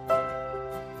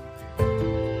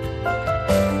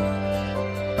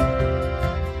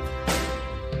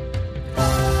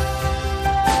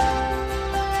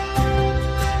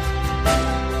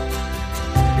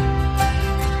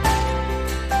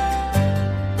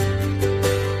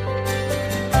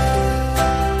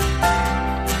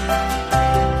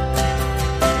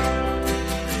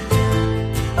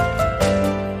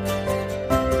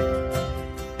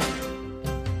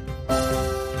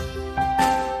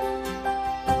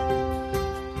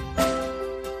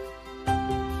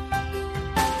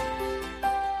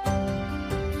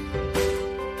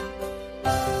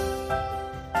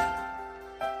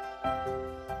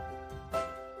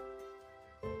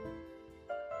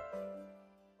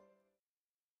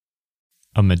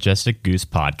 a Majestic Goose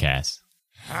podcast.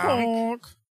 Honk.